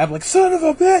there's a crab, like, son of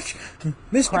a bitch!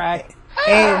 Mr. Crack.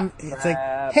 Hey, it's like,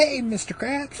 hey, Mr.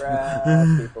 Krabs.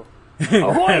 Crab people.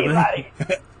 Ahoy,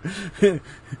 buddy!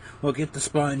 We'll get the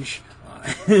sponge.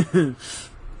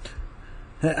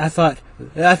 I thought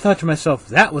to myself,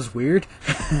 that was weird.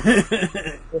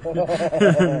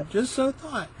 Just so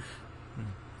thought.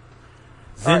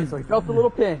 Alright, so he felt a little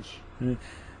pinch.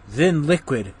 Then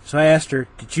liquid. So I asked her,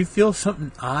 did you feel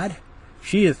something odd?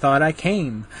 She had thought I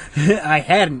came. I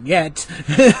hadn't yet.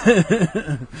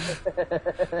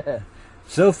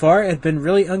 So far, it had been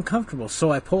really uncomfortable,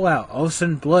 so I pull out. All of a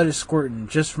sudden, blood is squirting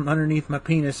just from underneath my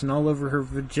penis and all over her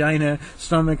vagina,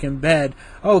 stomach, and bed.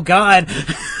 Oh, God!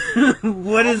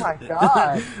 What is? Oh, my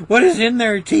God! What is in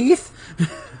there? Teeth?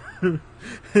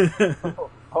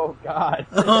 Oh, God!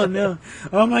 Oh, no!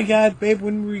 Oh, my God, babe!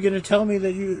 When were you gonna tell me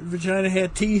that your vagina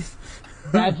had teeth?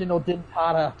 Vaginal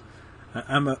dentata.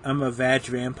 I'm a vag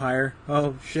vampire.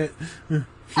 Oh shit!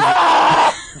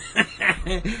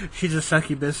 She's a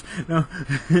succubus. No.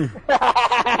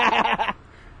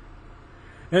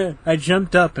 I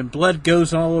jumped up and blood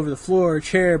goes all over the floor,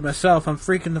 chair, myself. I'm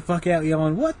freaking the fuck out,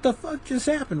 yelling, "What the fuck just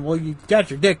happened?" Well, you got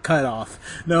your dick cut off.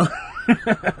 No.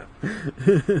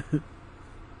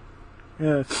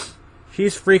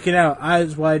 She's freaking out,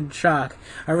 eyes wide in shock.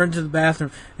 I run to the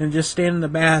bathroom and just stand in the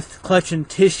bath, clutching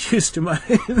tissues to my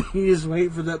knees,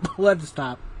 wait for the blood to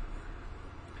stop.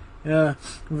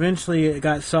 Eventually it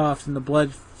got soft and the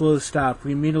blood flow stopped.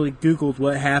 We immediately Googled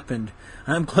what happened.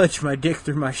 I'm clutching my dick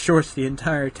through my shorts the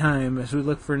entire time as we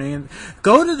look for an answer.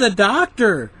 Go to the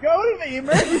doctor! Go to the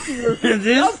emergency room!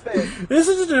 This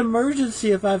is an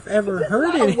emergency if I've ever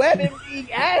heard it. This is not a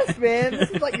WebMD ass, man. This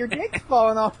is like your dick's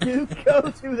falling off, dude. Go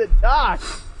to the doc.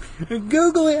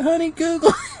 Google it, honey.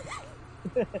 Google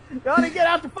it. Honey, get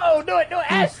out the phone. Do it.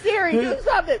 Ask Siri. Do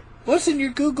something. What's in your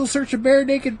Google search? A bare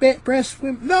naked breast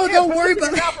swim? No, yeah, don't worry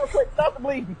about it. Stop the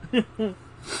bleeding.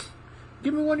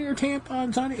 Give me one of your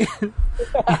tampons, honey.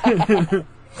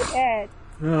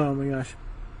 Oh my gosh.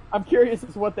 I'm curious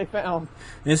as to what they found.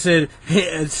 It said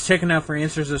it's checking out for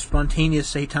answers of spontaneous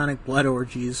satanic blood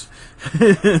orgies.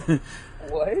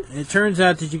 What? It turns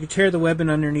out that you can tear the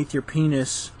webbing underneath your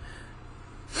penis.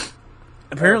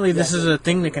 Apparently, this is a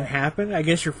thing that can happen. I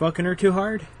guess you're fucking her too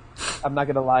hard. I'm not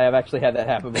gonna lie. I've actually had that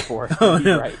happen before. Oh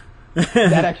no! Right.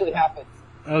 That actually happens.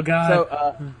 Oh God!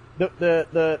 So,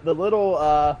 the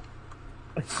little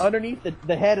underneath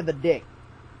the head of the dick,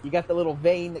 you got the little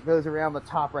vein that goes around the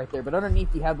top right there, but underneath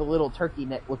you have the little turkey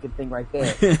neck looking thing right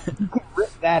there. You can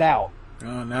rip that out.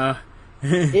 Oh no!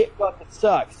 It fucking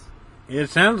sucks. It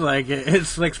sounds like it.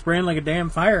 It's like spraying like a damn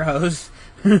fire hose.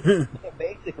 Yeah,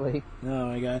 basically. Oh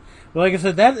my God! Well, like I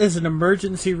said, that is an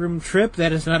emergency room trip.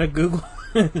 That is not a Google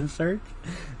search.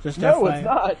 Just no, FYI. It's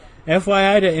not.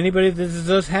 FYI to anybody that this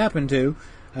does happen to,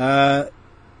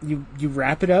 you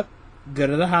wrap it up, go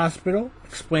to the hospital,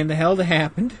 explain the hell that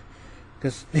happened,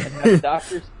 because and have the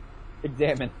doctors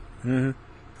examine. Mm-hmm.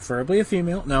 Preferably a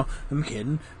female. No, I'm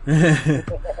kidding.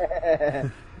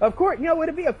 Of course, would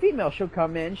it be a female? She'll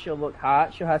come in, she'll look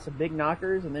hot, she'll have some big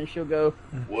knockers, and then she'll go,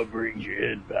 "What brings you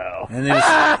in, pal?" And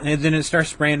then it starts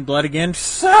spraying blood again.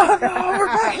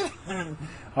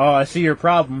 Oh, I see your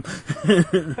problem.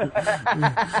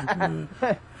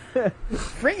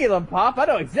 Frenulum pop, I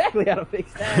know exactly how to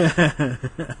fix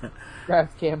that.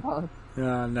 Grabs tampon.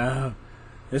 Oh no,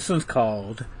 this one's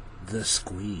called the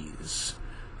squeeze.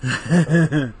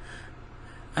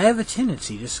 I have a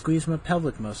tendency to squeeze my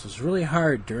pelvic muscles really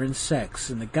hard during sex,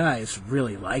 and the guys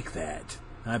really like that.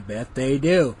 I bet they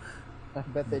do. I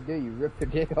bet they do. You rip their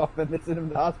dick off and then send them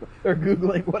to the hospital. They're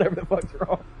Googling whatever the fuck's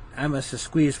wrong. I must have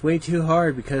squeezed way too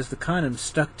hard because the condom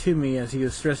stuck to me as he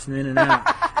was stressing in and out.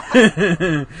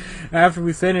 After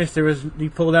we finished, he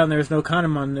pulled out and there was no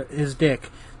condom on his dick.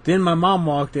 Then my mom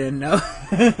walked in. No,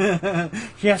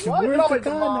 she asked me, "Where's the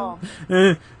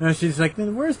condom?" And she's like,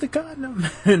 "Where's the condom?"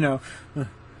 No.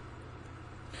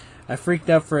 I freaked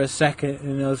out for a second,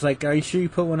 and I was like, "Are you sure you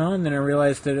put one on?" Then I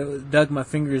realized that it dug my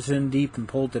fingers in deep and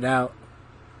pulled it out.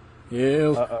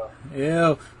 Ew. Uh-oh.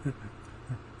 Ew.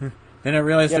 Then I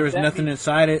realized there was nothing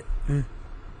inside it.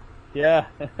 Yeah.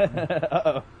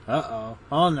 Uh-oh. Uh-oh.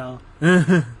 Oh, no.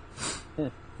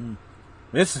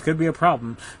 This could be a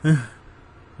problem.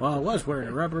 Well, I was wearing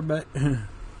a rubber, but...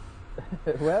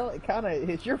 Well,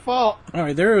 it's your fault. All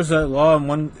right, there was a law in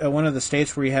one of the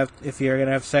states where if you're going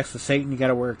to have sex with Satan, you got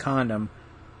to wear a condom.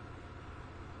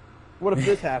 What if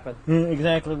this happened?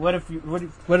 Exactly. What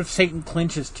if Satan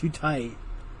clenches too tight?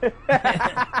 That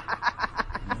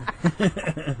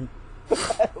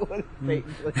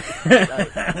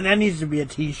needs to be a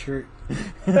T-shirt.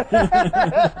 I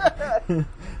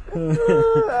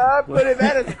put it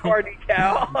that as a car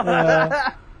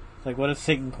decal. It's like, what if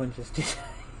Satan clenches too tight?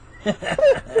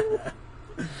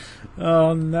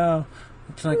 Oh no,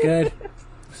 it's not good.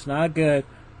 It's not good.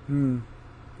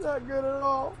 Not good at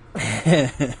all.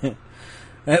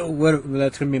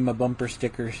 That's gonna be my bumper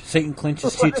sticker. Satan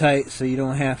clenches too tight, so you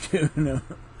don't have to. No.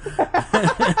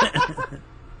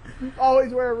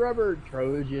 Always wear a rubber,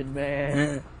 Trojan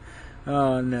man.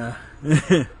 Oh no.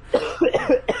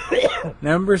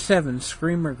 Number 7,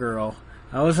 Screamer Girl.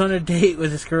 I was on a date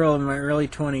with this girl in my early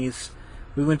 20s.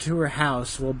 We went to her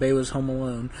house while Bae was home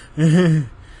alone.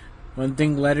 One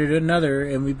thing led her to another,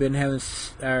 and we've been having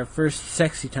our first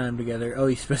sexy time together. Oh,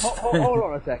 you specified. Hold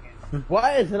on a second.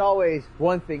 Why is it always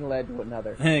one thing led to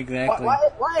another? Exactly.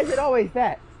 Why is it always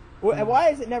that? Why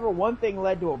is it never one thing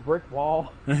led to a brick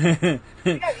wall? You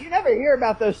never hear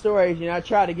about those stories. You know, I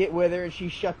tried to get with her and she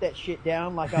shut that shit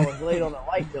down like I was late on a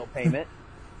light bill payment.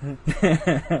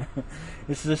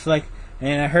 It's just like,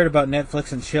 and I heard about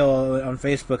Netflix and chill on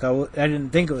Facebook. I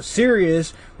didn't think it was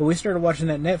serious, but we started watching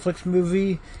that Netflix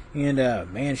movie, and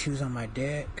man, she was on my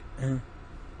dick. And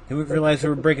we realized we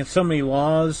were breaking so many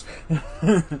laws.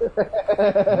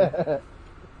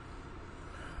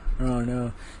 Oh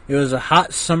no. It was a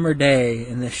hot summer day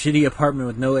in the shitty apartment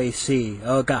with no AC.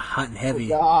 Oh, it got hot and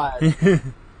heavy. Oh, God.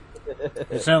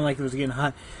 It sounded like it was getting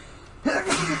hot.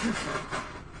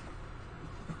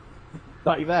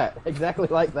 Like that. Exactly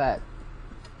like that.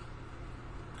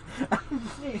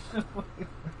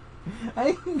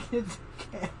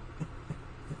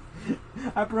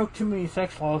 I broke too many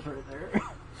sex laws right there.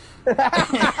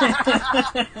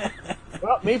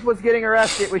 Well, Meep was getting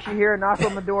arrested. We should hear a knock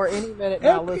on the door any minute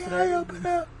now, FBI, listener. open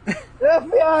up.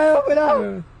 FBI, open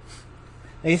up!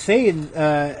 They say in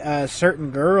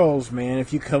certain girls, man,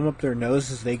 if you come up their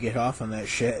noses, they get off on that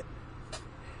shit.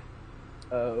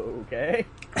 Okay.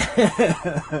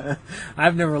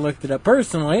 I've never looked it up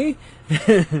personally.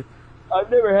 I've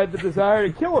never had the desire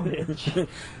to kill a bitch.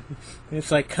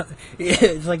 It's like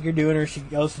you're doing her. She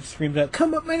goes and screams out,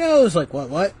 "Come up my nose!" Like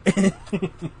what?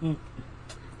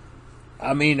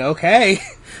 I mean, okay.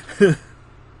 I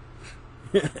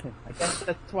guess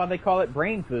that's why they call it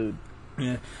brain food.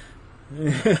 Yeah.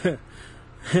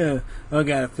 Oh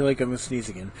god, I feel like I'm gonna sneeze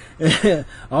again.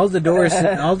 all the doors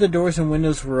and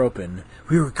windows were open.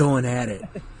 We were going at it.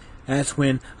 That's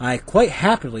when I quite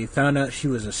happily found out she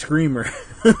was a screamer.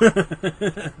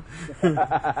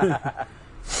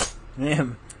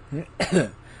 Damn.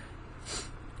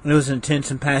 It was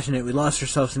intense and passionate. We lost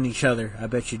ourselves in each other. I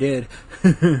bet you did.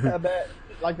 I bet.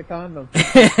 Like the condom.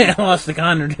 I lost the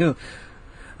condom too.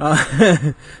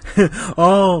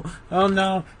 Oh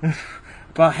no.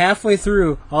 About halfway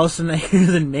through, all of a sudden I hear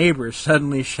the neighbors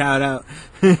suddenly shout out,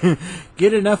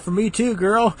 "Get enough for me too,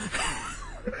 girl."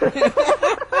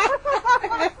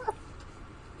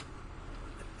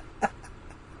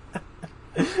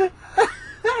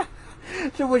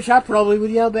 To which I probably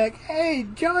would yell back, "Hey,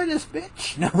 join us,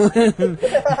 bitch!" No.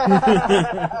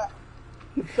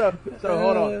 So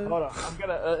hold on. I'm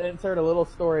gonna insert a little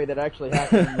story that actually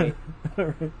happened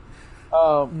to me.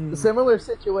 Similar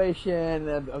situation.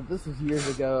 This was years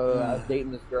ago. I was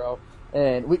dating this girl,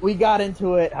 and we got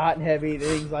into it hot and heavy,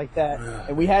 things like that.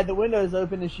 And we had the windows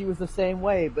open, and she was the same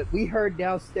way. But we heard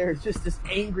downstairs just this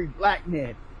angry black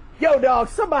man, "Yo, dog,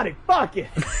 somebody fuck it!"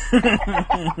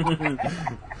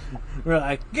 We're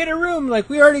like, "Get a room!" Like,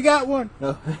 we already got one.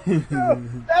 No,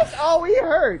 that's all we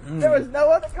heard. There was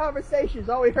no other conversations.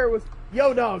 All we heard was,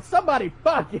 "Yo, dog, somebody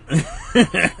fuck it!"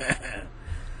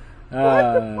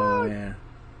 Oh, yeah.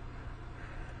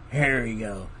 Here we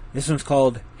go. This one's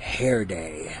called Hair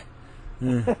Day.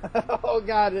 Oh,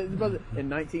 God. It was in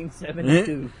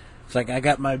 1972. It's like, I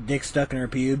got my dick stuck in her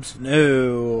pubes.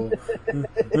 No.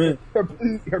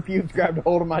 her pubes grabbed a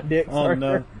hold of my dick. Oh,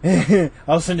 no. All of a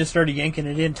sudden, just started yanking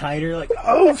it in tighter. Like,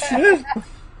 oh, shit.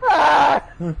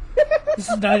 This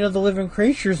is Night of the Living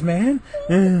Creatures, man.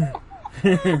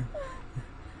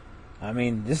 I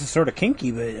mean, this is sort of kinky,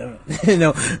 but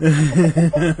no.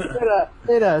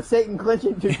 In a Satan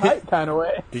clenching too tight kind of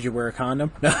way. Did you wear a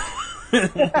condom? No.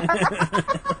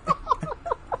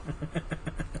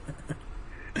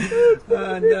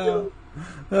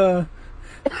 No.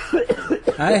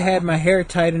 I had my hair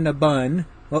tied in a bun.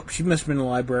 Oh, she must have been a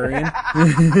librarian.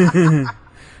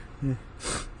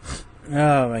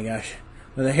 Oh my gosh.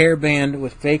 With a hairband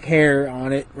with fake hair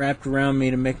on it wrapped around me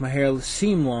to make my hair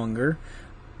seem longer.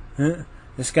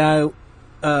 This guy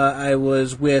I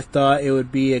was with thought it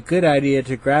would be a good idea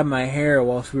to grab my hair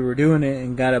whilst we were doing it,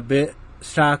 and got a bit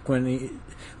shocked when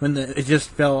it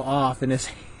just fell off in his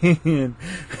hand.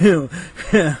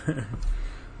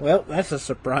 Well, that's a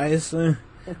surprise.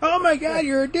 Oh my God,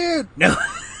 you're a dude! No.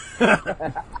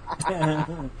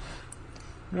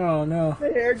 Oh no.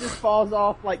 The hair just falls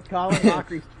off like Colin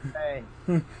Mockery's toupee.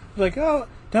 Like, oh,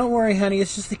 don't worry, honey,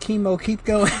 it's just the chemo. Keep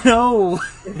going. No.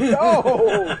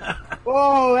 No.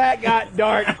 Oh, that got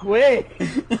dark quick.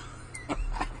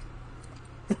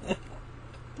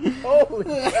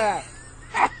 Holy crap.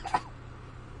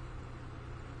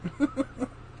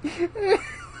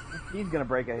 He's gonna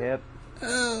break a hip.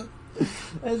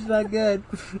 That's not good.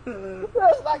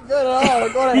 That's not good at all.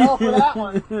 We're going to hell for that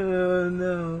one. Oh,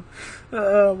 no.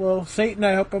 Well, Satan,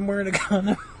 I hope I'm wearing a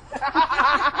condom.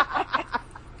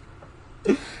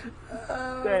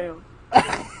 Damn.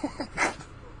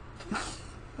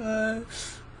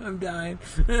 I'm dying.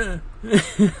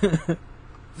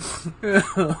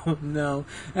 Oh, no.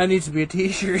 That needs to be a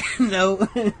t-shirt. No.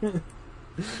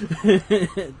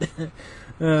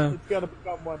 It's got to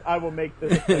become one. I will make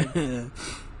this thing.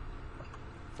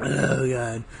 Oh,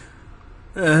 God.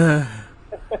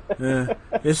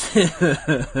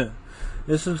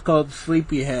 This one's called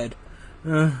Sleepyhead.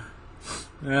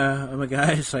 Oh my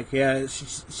God! It's like, yeah,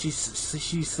 she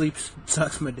sleeps,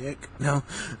 sucks my dick. No.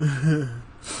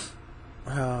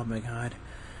 Oh my God!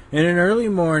 In an early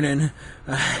morning,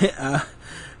 Here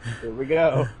we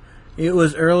go. It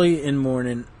was early in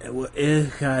morning.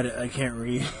 God, I can't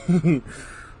read.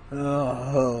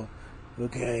 Oh,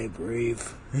 okay, breathe.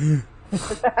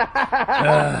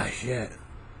 Ah, shit.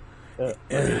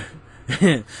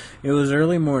 It was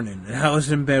early morning, and I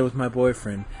was in bed with my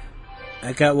boyfriend.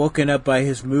 I got woken up by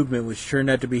his movement, which turned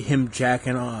out to be him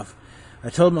jacking off. I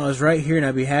told him I was right here and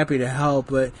I'd be happy to help,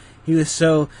 but he was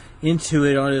so into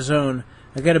it on his own.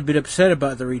 I got a bit upset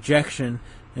about the rejection,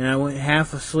 and I went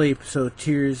half asleep, so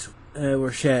tears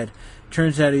were shed.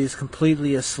 Turns out he was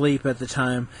completely asleep at the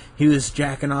time. He was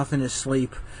jacking off in his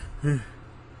sleep.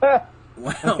 Wow,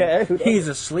 okay, he's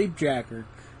a sleep jacker.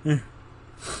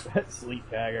 Sleep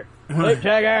jagger. Sleep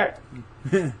jagger!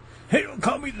 Hey, don't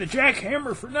call me the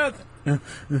jackhammer for nothing. The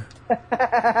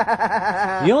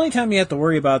only time you have to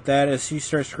worry about that is he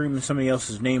starts screaming somebody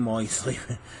else's name while he's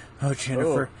sleeping. Oh,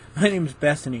 Jennifer. Oh. My name's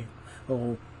Bethany.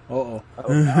 Oh, uh-oh.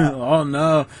 Oh,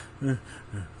 no. And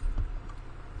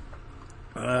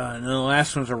the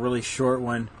last one's a really short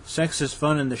one. Sex is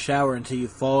fun in the shower until you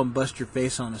fall and bust your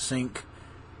face on a sink.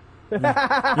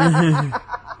 Dang!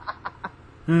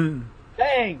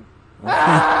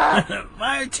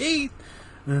 My teeth!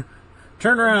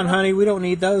 Turn around, honey. We don't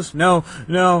need those. No.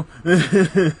 Oh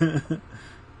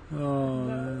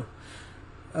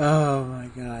my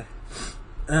God.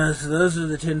 So those are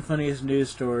the 10 funniest news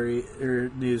stories.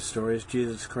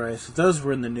 Jesus Christ! If those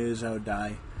were in the news, I would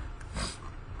die.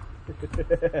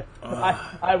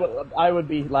 I would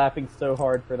be laughing so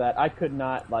hard for that. I could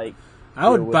not I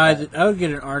would I would get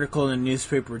an article in the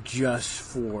newspaper just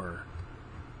for.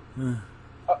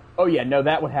 Oh yeah, no,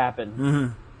 that would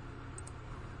happen.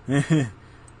 Mm-hmm.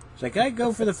 It's like, I'd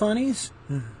go for the funnies.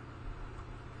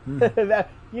 That,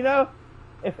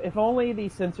 if only the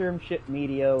censorship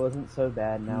media wasn't so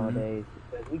bad nowadays,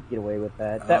 we'd get away with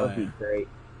that. That would be great.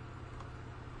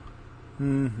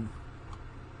 Mm-hmm.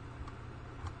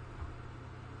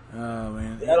 Oh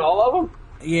man, is that all of them?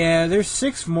 Yeah, there's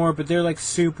 6 more, but they're like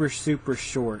super, super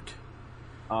short.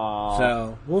 Aww.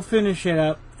 So we'll finish it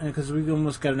up because we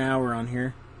almost got an hour on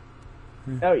here.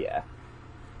 Oh yeah.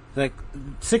 Like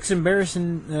 6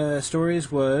 embarrassing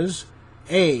stories was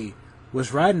A,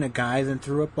 was riding a guy, then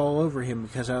threw up all over him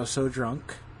because I was so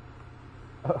drunk.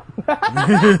 Oh.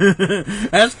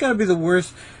 That's gotta be the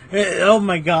worst. Oh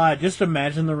my God! Just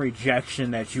imagine the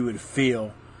rejection that you would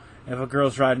feel if a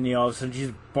girl's riding you, all of a sudden she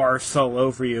just barfs all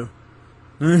over you.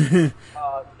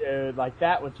 Oh, dude, like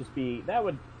that would just be that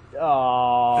would.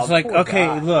 Oh, it's like, okay,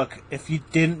 guy. look, if you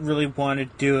didn't really want to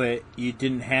do it, you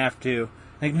didn't have to.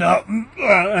 Like, no,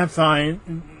 I'm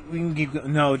fine. We can keep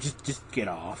going. No, just get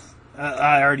off.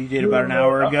 I already did about an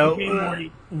hour ago.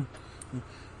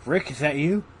 Rick, is that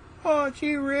you? Oh,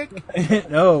 gee, Rick.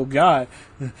 Oh, God.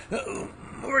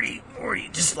 Morty,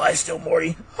 just lie still,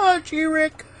 Morty. Oh, gee,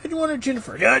 Rick, I wanted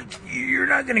Jennifer. You're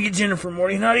not going to get Jennifer,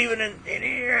 Morty, not even in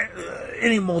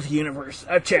any multi-universe.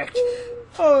 I've checked.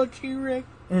 Oh, gee, Rick.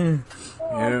 Oh,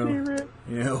 gee, Rick.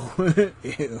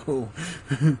 Ew.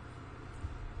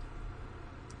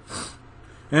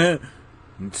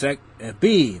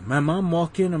 B, my mom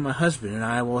walked in on my husband and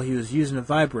I while he was using a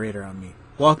vibrator on me.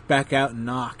 Walked back out and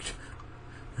knocked.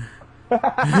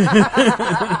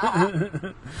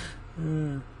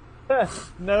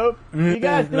 Nope. You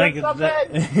guys doing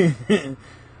something?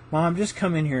 Mom, just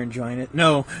come in here and join it.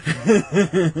 No.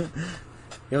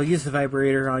 He'll use the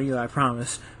vibrator on you, I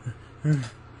promise.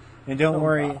 And don't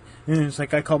worry. God. It's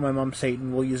like I call my mom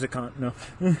Satan. We'll use a No.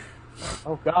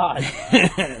 Oh, God.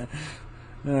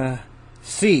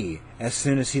 C, as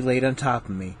soon as he laid on top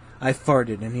of me, I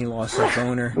farted and he lost a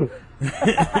boner.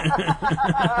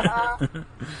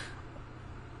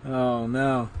 Oh,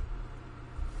 no.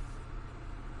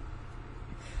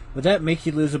 Would that make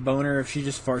you lose a boner if she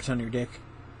just farts on your dick?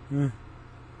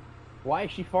 Why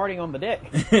is she farting on the dick?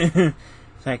 It's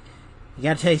like, you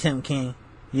gotta tell you something, King.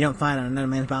 You don't fart on another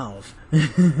man's balls.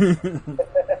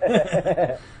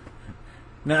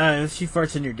 No, she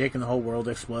farts in your dick and the whole world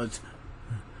explodes.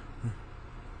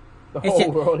 The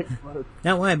whole world explodes.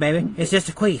 Don't worry, baby. It's just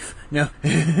a queef. No.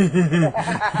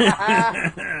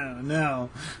 No.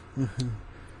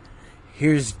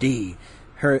 Here's D.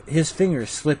 His fingers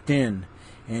slipped in,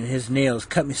 and his nails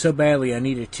cut me so badly I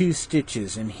needed 2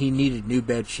 stitches, and he needed new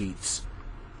bed sheets.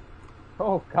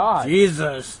 Oh, God.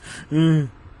 Jesus.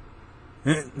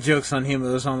 Joke's on him,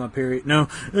 it was on my period. No.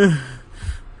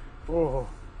 Oh.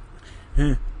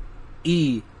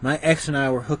 E, my ex and I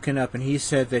were hooking up, and he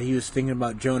said that he was thinking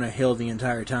about Jonah Hill the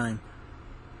entire time.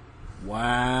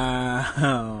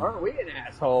 Wow. Aren't we an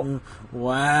asshole?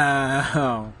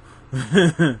 Wow.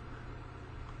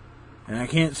 And I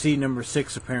can't see number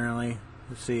 6, apparently.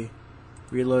 Let's see.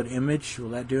 Reload image. Will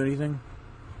that do anything?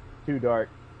 Too dark.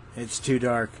 It's too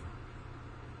dark.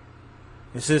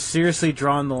 It says seriously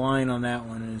drawn the line on that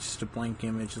one, and it's just a blank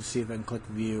image. Let's see if I can click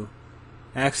view.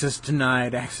 Access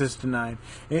denied. Access denied.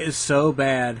 It is so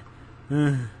bad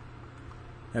that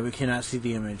we cannot see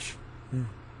the image.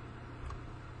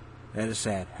 That is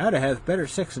sad. How to have better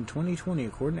sex in 2020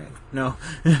 according to... No.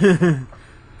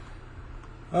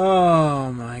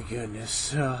 Oh my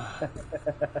goodness. I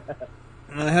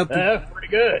hope That was pretty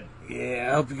good.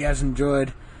 Yeah, I hope you guys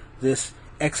enjoyed this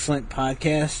excellent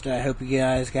podcast. I hope you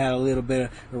guys got a little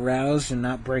bit aroused and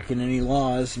not breaking any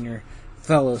laws in your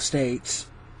fellow states.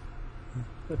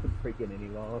 Breaking any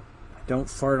laws. Don't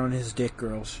fart on his dick,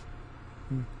 girls.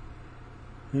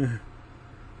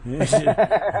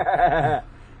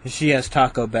 She has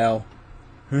Taco Bell.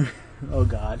 Oh,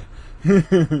 God.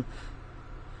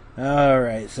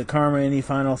 Alright, so Karma, any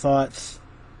final thoughts?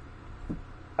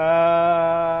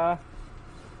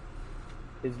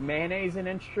 Is mayonnaise an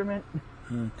instrument?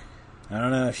 I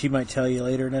don't know. She might tell you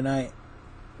later tonight.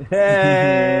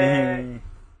 Hey.